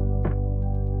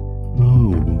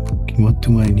 Oh, what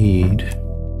do I need?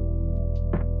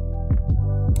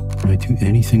 Can I do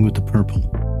anything with the purple?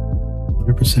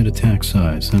 100% attack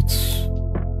size. That's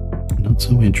not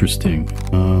so interesting.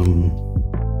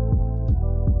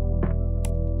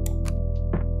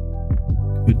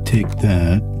 Could take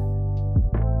that.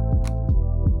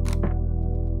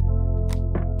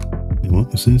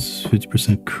 What was this?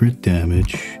 50% crit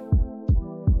damage.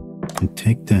 And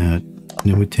take that. And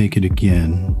then we take it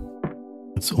again.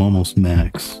 That's almost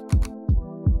max.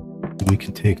 And we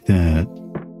can take that.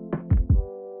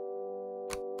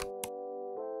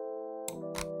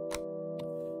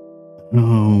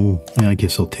 Oh, yeah, I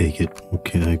guess I'll take it.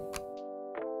 Okay, I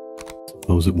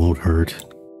suppose it won't hurt.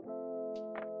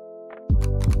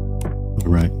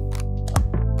 Alright.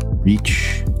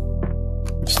 Reach.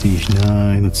 Prestige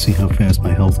 9. Let's see how fast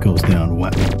my health goes down. Wow.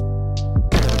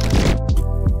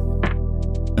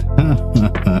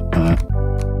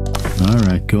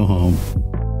 Alright, go home.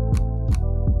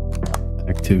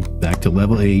 Back to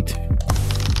level 8.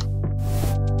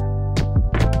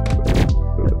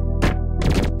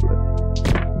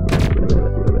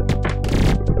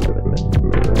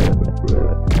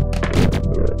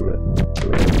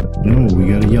 No, we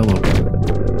got a yellow.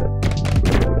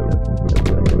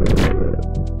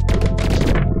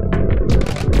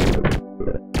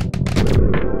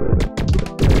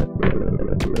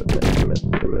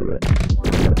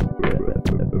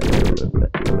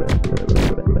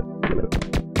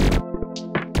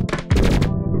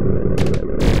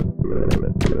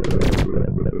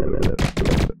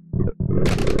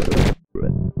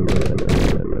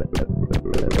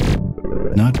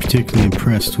 Not particularly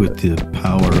impressed with the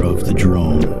power of the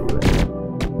drone.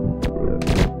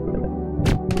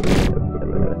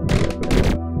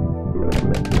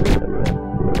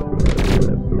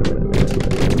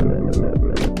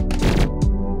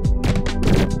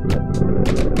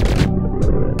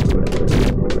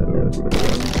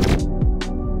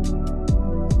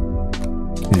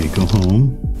 Okay, go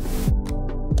home.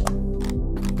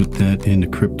 Put that in the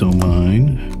crypto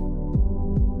mine.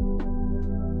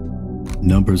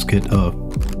 Numbers get up.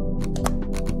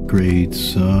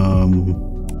 Grades.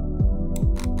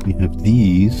 We have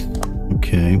these.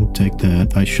 Okay, we'll take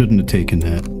that. I shouldn't have taken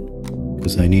that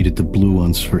because I needed the blue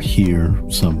ones for here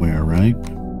somewhere, right?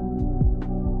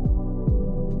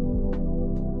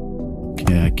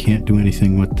 Okay, I can't do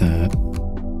anything with that.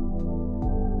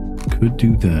 Could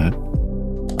do that.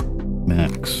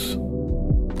 Max.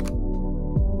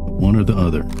 One or the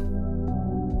other.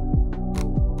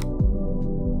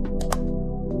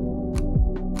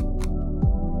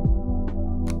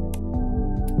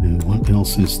 And what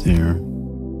else is there?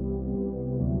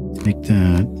 Take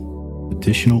that.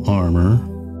 Additional armor.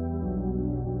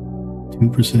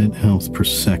 2% health per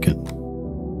second.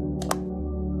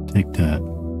 Take that.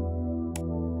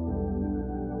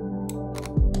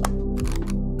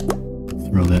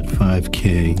 Throw that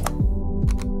 5K.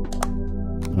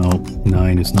 Oh,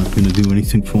 9 is not going to do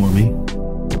anything for me.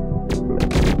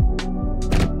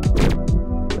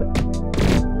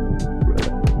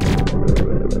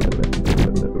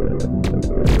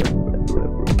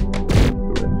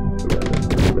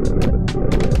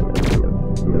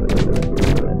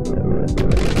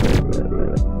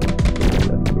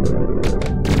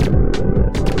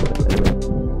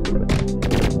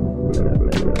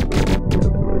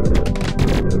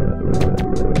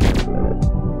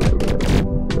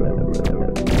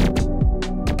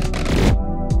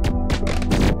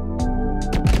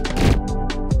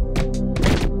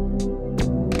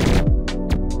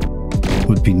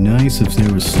 Would be nice if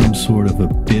there was some sort of a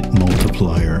bit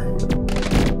multiplier.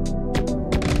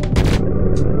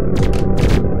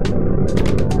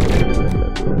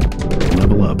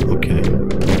 Level up, okay.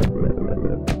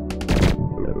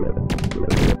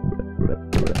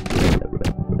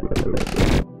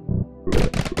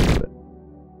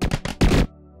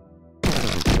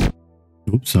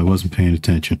 Oops, I wasn't paying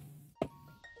attention.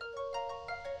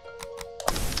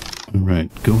 All right,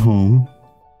 go home.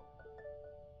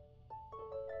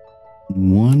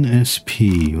 1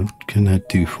 SP. What can that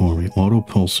do for me? Auto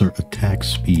pulsar attack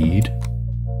speed.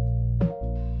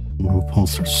 Auto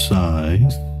pulsar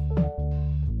size.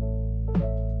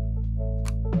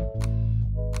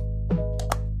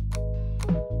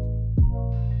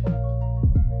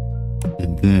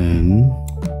 And then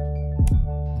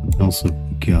what else have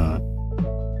we got?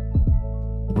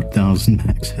 4,000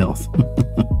 max health.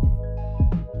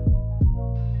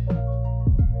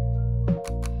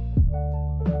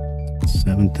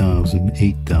 7,000,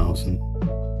 8,000.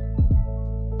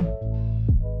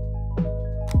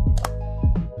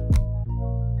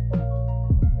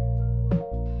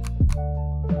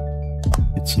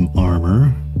 Get some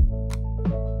armor.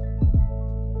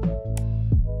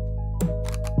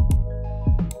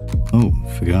 Oh,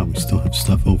 forgot we still have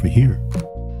stuff over here.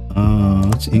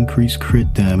 Let's increase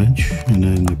crit damage, and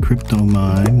then the crypto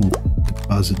mine will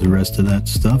deposit the rest of that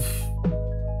stuff.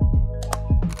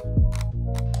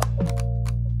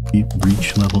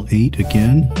 Reach level 8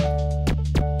 again.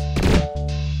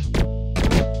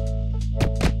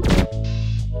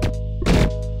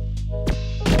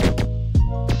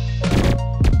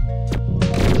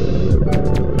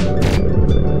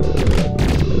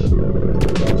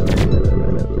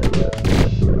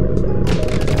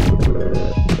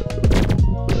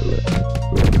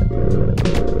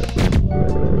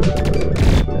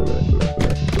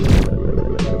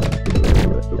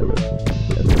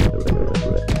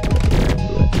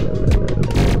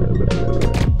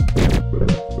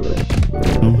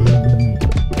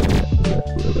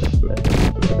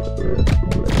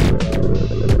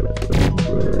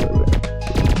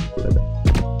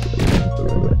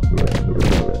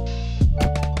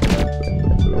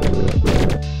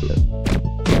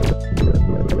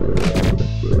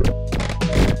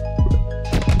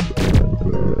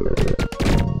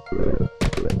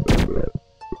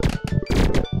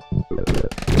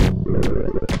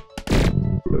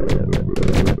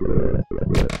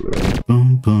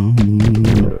 Boom, boom.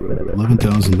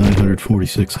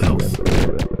 11,946 health.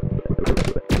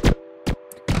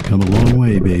 Come a long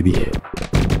way, baby.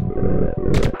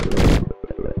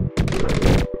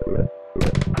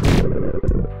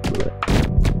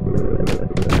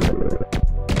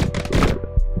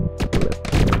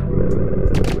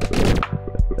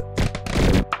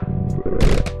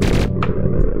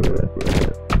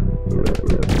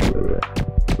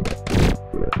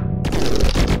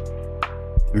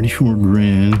 34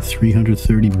 grand,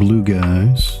 330 blue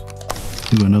guys.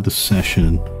 Do another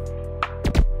session.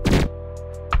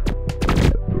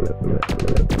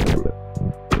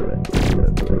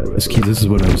 This is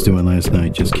what I was doing last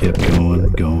night. Just kept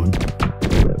going.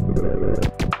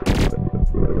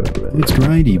 It's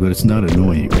grindy, but it's not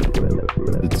annoying.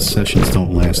 The sessions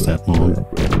don't last that long.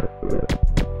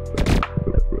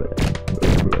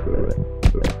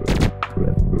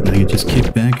 I can just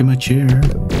kick back in my chair.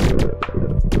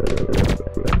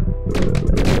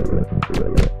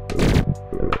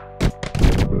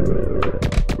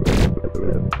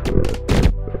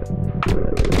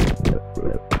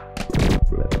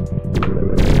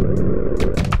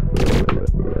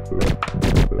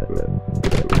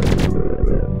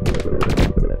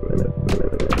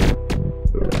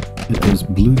 Those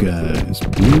blue guys.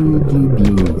 Blue.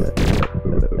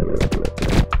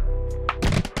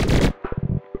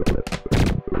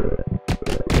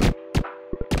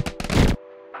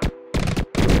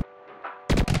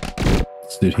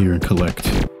 Sit here and collect.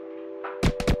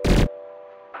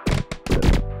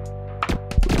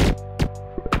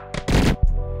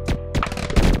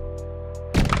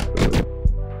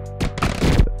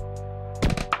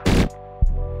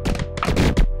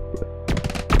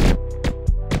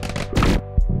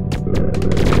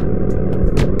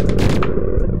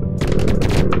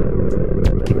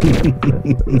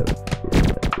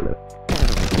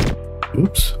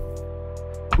 Oops.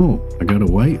 Oh, I got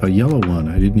a yellow one.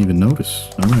 I didn't even notice.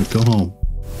 Alright, go home.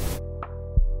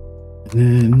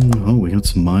 And then, oh, we got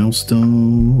some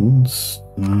milestones.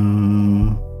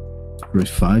 Right,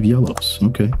 5 yellows.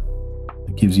 Okay.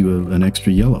 That gives you an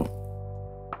extra yellow.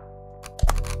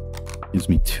 Gives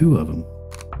me 2 of them.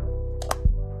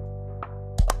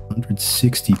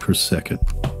 160 per second.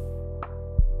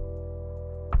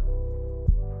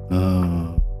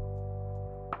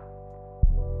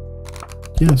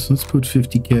 Yes, let's put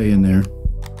 50k in there.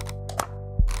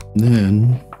 And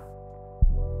then,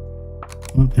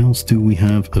 what else do we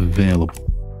have available?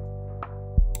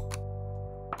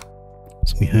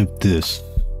 So we have this.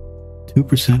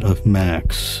 2% of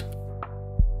max.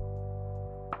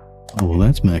 Oh, well,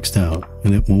 that's maxed out.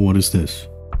 And then, well, what is this?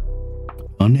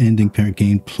 Unending parent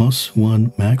gain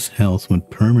 +1 max health when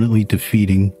permanently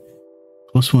defeating.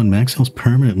 +1 max health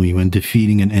permanently when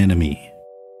defeating an enemy.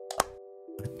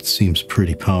 That seems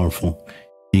pretty powerful.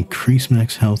 Increase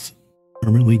max health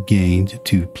permanently gained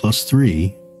to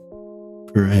 +3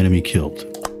 per enemy killed.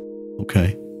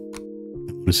 Okay.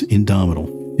 What is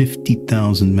Indomitable?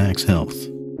 50,000 max health.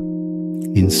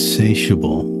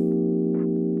 Insatiable.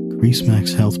 Increase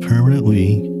max health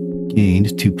permanently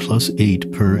gained to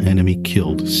 +8 per enemy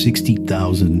killed.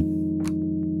 60,000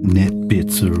 net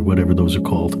bits or whatever those are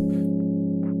called.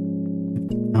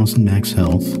 50,000 max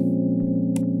health.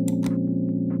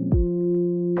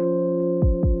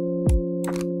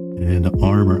 And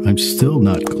armor. I'm still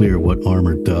not clear what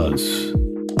armor does.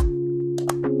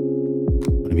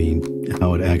 I mean,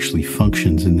 how it actually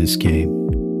functions in this game.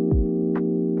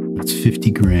 That's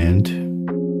 50 grand.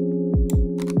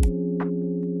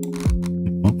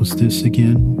 And what was this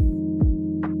again?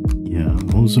 Yeah,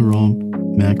 those are all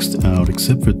maxed out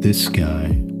except for this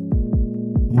guy.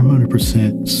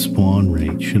 100% spawn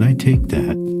rate. Should I take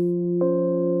that?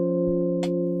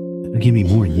 It'll give me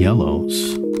more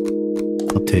yellows.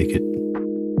 I'll take it.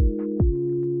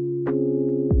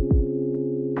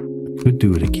 I could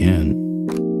do it again.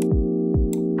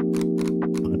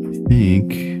 But I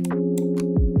think...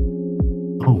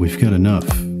 Oh, we've got enough.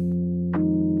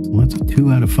 So that's a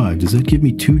 2 out of 5. Does that give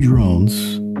me 2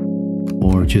 drones?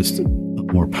 Or just a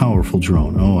more powerful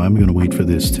drone? Oh, I'm going to wait for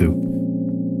this too.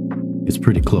 It's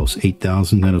pretty close.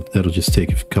 8,000. That'll just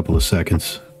take a couple of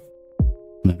seconds.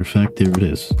 Matter of fact, there it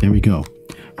is. There we go.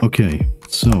 Okay,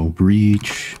 so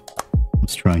breach.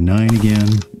 Let's try 9 again.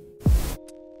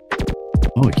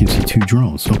 Oh, it gives you 2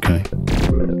 drones. Okay.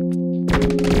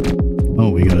 Oh,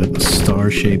 we got a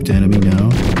star-shaped enemy now.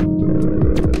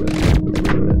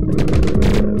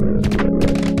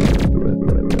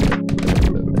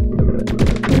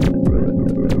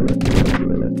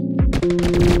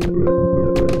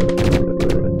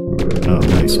 Oh,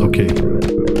 nice. Okay.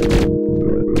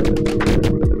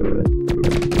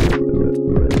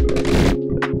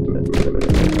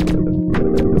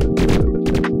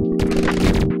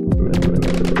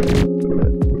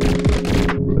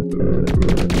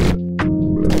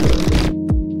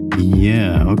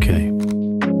 Yeah, okay.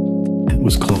 That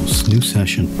was close. New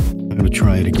session. I'm gonna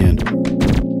try it again.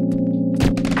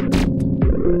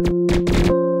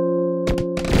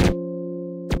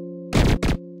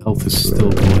 Health is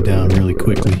still going down really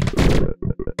quickly.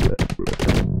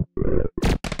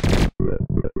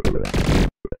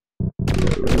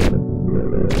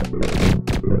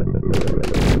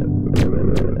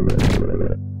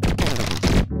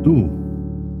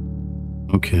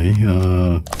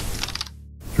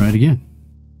 it again.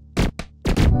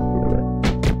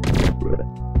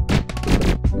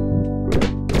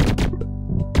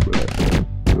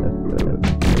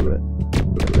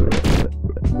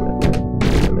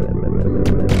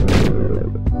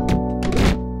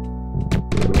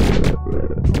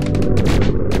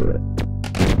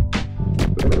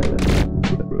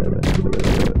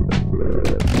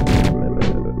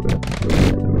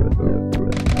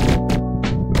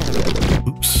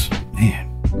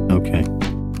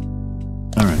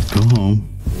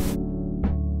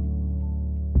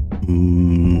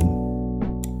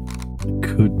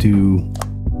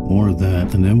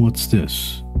 And then what's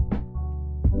this?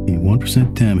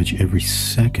 1% damage every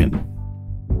second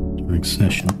during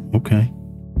session. Okay.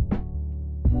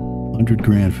 100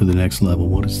 grand for the next level.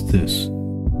 What is this?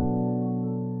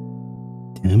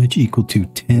 Damage equal to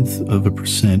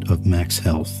 0.1% of max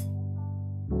health.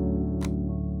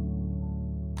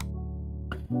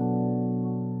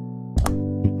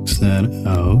 Max that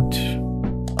out.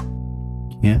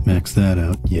 Can't max that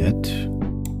out yet.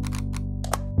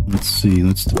 Let's see,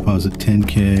 let's deposit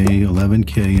 10K,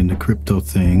 11K in the crypto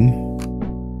thing.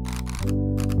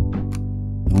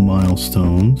 No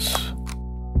milestones.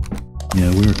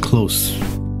 Yeah, we're close,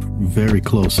 very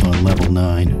close on level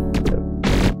 9.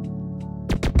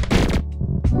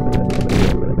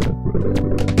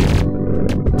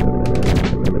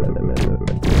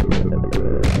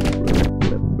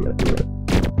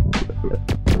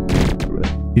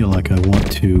 I feel like I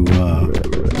want to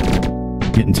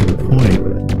get into the point.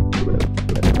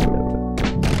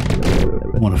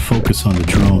 I want to focus on the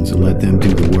drones and let them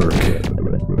do the work.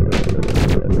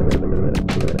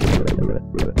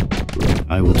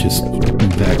 I will just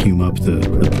vacuum up the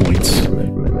points.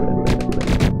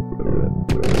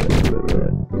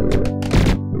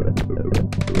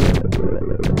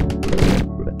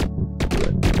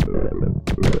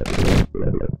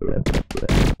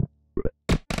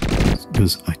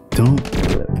 Because I don't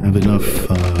have enough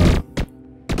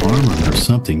armor or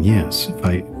something. Yes, if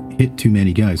I hit too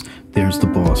many guys. There's the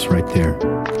boss right there.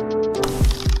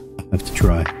 I have to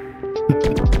try.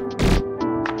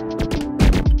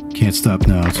 Can't stop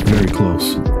now. It's very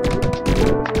close.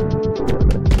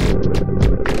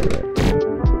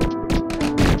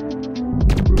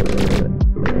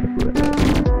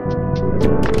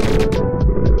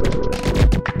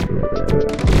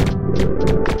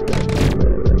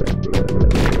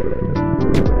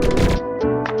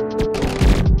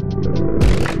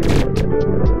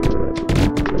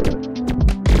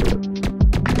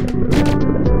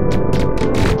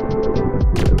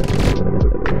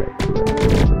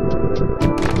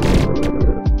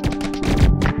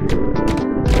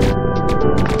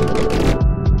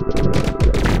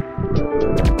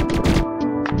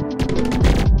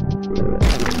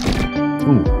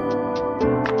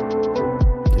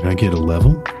 Get a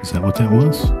level? Is that what that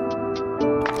was?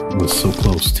 It was so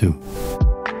close too.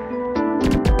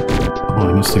 Oh,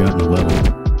 I must have gotten a level.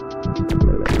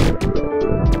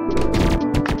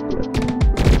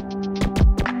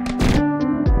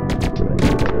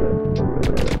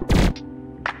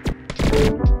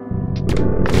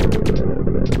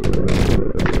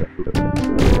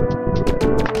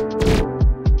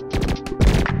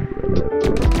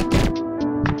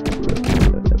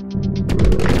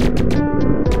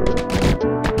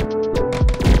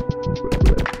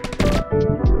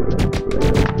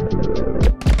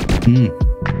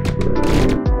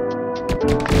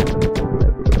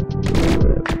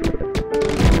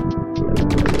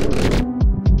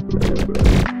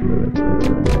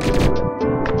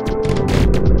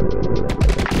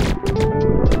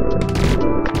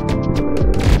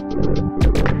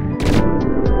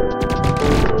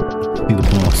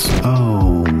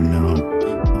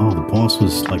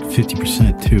 Was like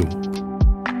 50% too.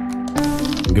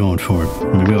 I'm going for it.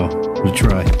 I'm gonna go. I'm gonna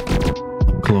try.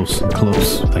 I'm close. I'm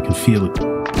close. I can feel it.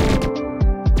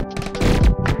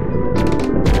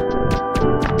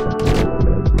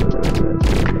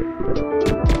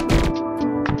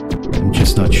 I'm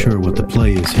just not sure what the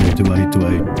play is here. Do I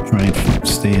try and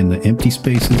stay in the empty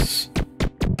spaces?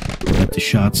 Let the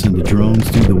shots and the drones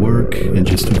do the work and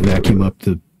just vacuum up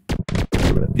the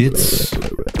bits?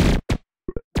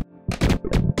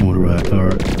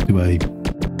 Or do I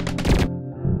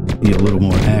be a little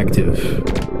more active?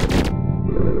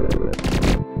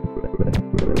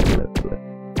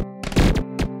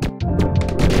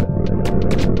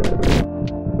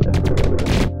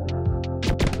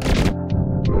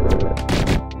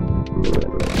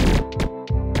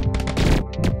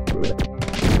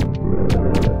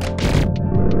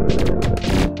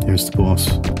 There's the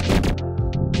boss.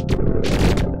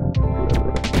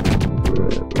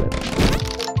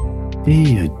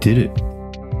 Hey, I did it.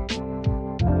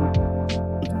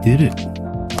 I did it.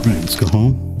 All right, let's go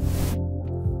home.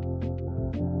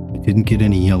 I didn't get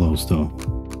any yellows though.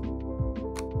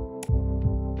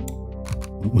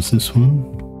 What was this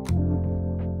one?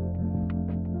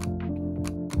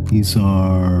 These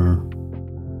are...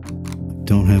 I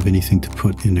don't have anything to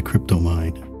put in the crypto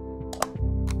mine.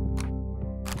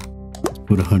 Let's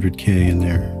put 100K in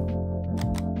there.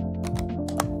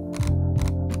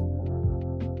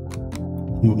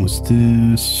 What was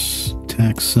this?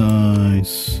 Attack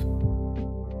size.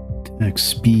 Attack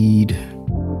speed.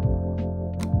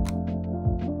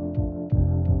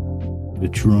 The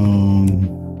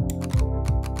drone.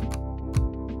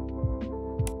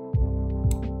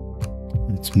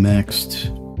 It's maxed.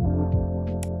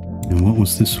 And what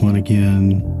was this one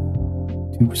again?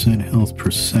 2% health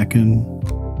per second.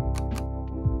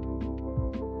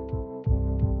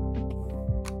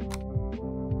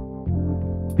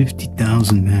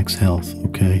 $50,000 max health.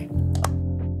 Okay.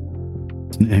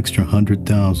 It's an extra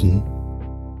 100,000.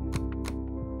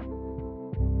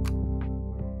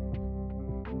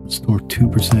 Store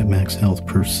 2% max health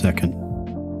per second.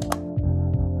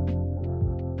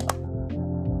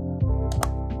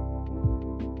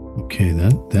 Okay,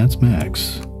 that's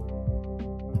max.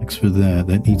 Max for that.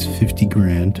 That needs 50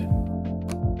 grand.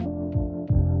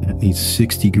 That needs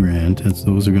 60 grand.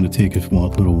 Those are going to take a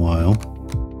little while.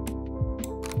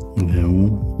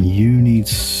 Now, you need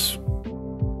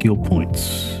skill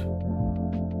points.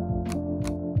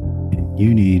 And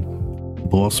you need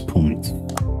boss points.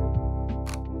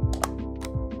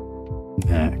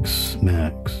 Max.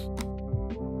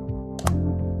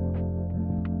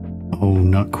 Oh,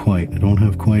 not quite. I don't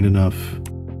have quite enough.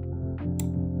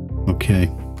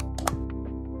 Okay.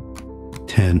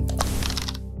 10.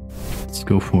 Let's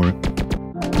go for it.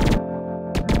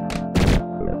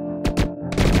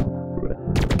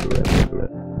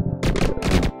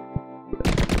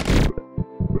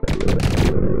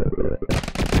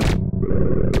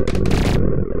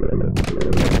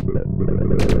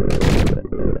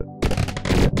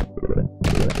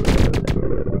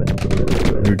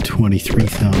 They're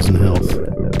 23,000 health.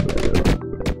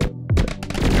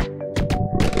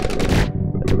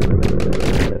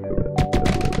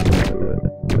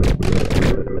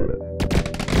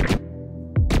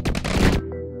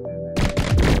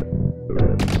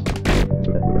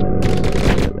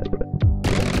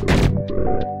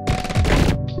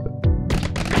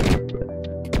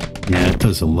 Yeah, it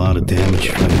does a lot of damage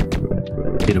if I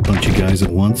hit a bunch of guys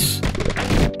at once.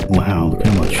 Wow, look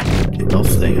how much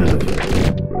health they have.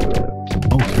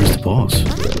 Oh, there's the boss.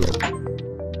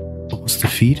 Boss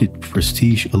defeated.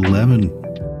 Prestige 11.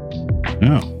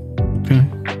 Oh, okay.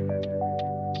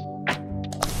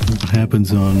 What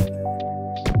happens on...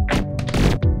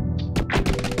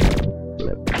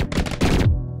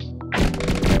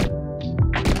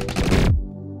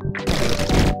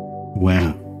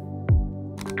 Wow.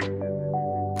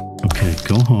 Okay,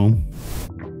 go home.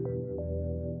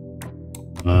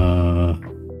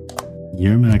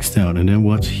 You're maxed out, and then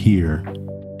what's here?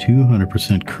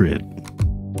 200% crit.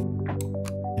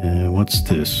 And what's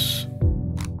this?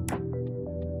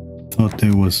 Thought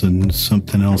there was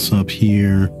something else up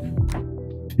here.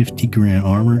 50 grand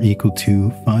armor equal to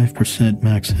 5%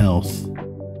 max health.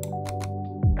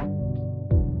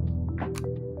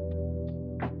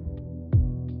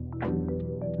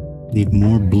 Need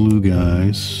more blue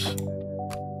guys.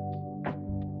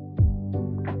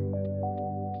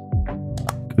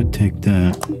 Could take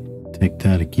that. Take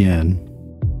that again.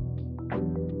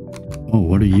 Oh,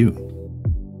 what are you?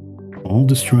 All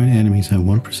destroyed enemies have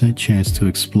 1% chance to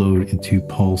explode into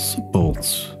pulse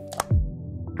bolts.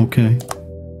 Okay.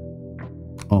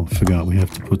 Oh, I forgot we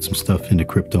have to put some stuff into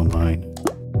crypto mine.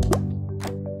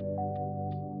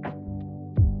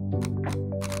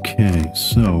 Okay,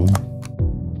 so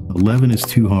 11 is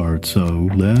too hard, so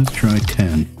let's try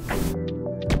 10.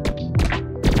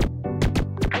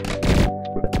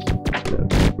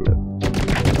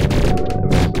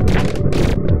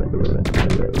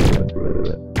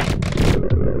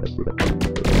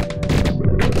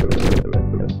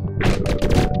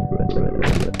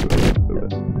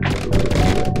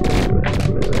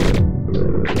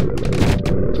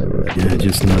 Yeah,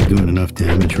 just not doing enough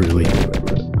damage, really.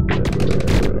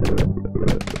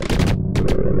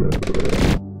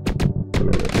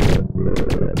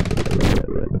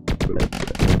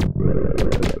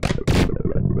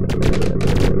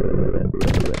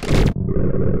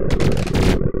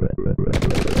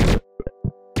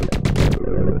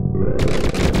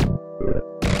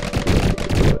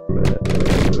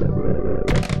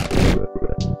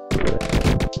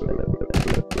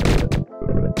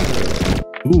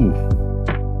 Ooh.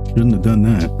 Shouldn't have done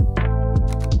that.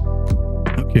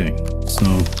 Okay, so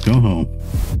go home.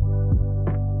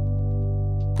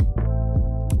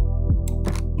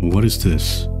 What is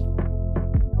this?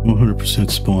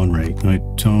 100% spawn rate. I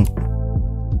don't...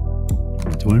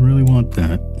 Do I really want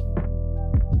that?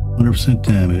 100%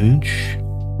 damage.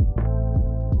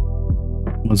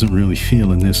 Wasn't really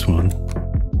feeling this one.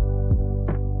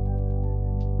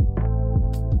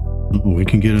 Oh, we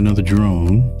can get another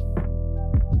drone.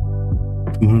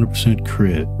 200%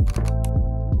 crit.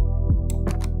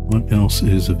 What else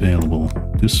is available?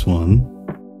 This one.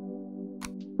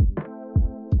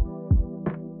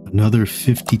 Another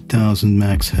 50,000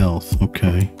 max health.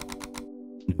 Okay.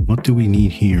 What do we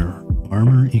need here?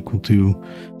 Armor equal to...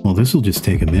 Well, this will just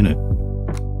take a minute.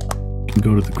 We can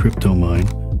go to the crypto mine.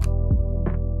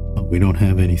 Oh, we don't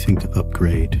have anything to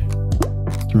upgrade.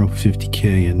 Let's throw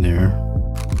 50k in there.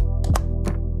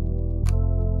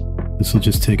 This will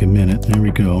just take a minute. There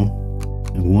we go.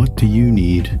 And what do you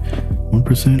need?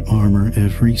 1% armor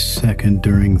every second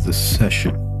during the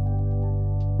session.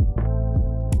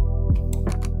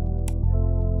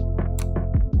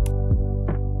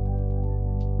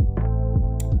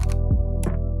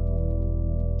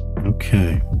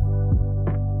 Okay.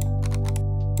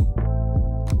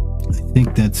 I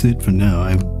think that's it for now.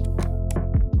 I've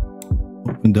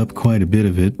opened up quite a bit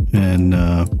of it and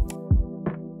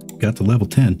got to level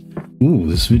 10. Ooh,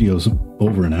 this video's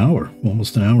over an hour,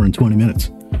 almost an hour and 20 minutes.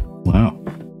 Wow.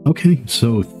 Okay,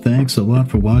 so thanks a lot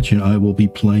for watching. I will be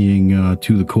playing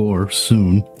To the Core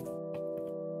soon.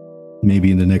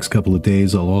 Maybe in the next couple of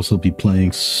days, I'll also be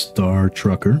playing Star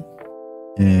Trucker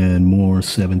and more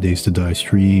 7 Days to Die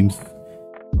streams.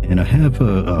 And I have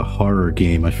a horror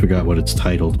game. I forgot what it's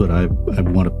titled, but I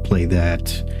want to play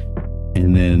that.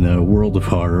 And then World of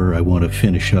Horror, I want to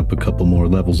finish up a couple more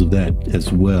levels of that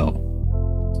as well.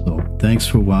 So thanks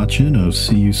for watching. I'll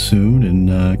see you soon,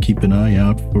 and keep an eye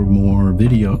out for more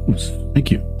videos.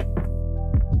 Thank you.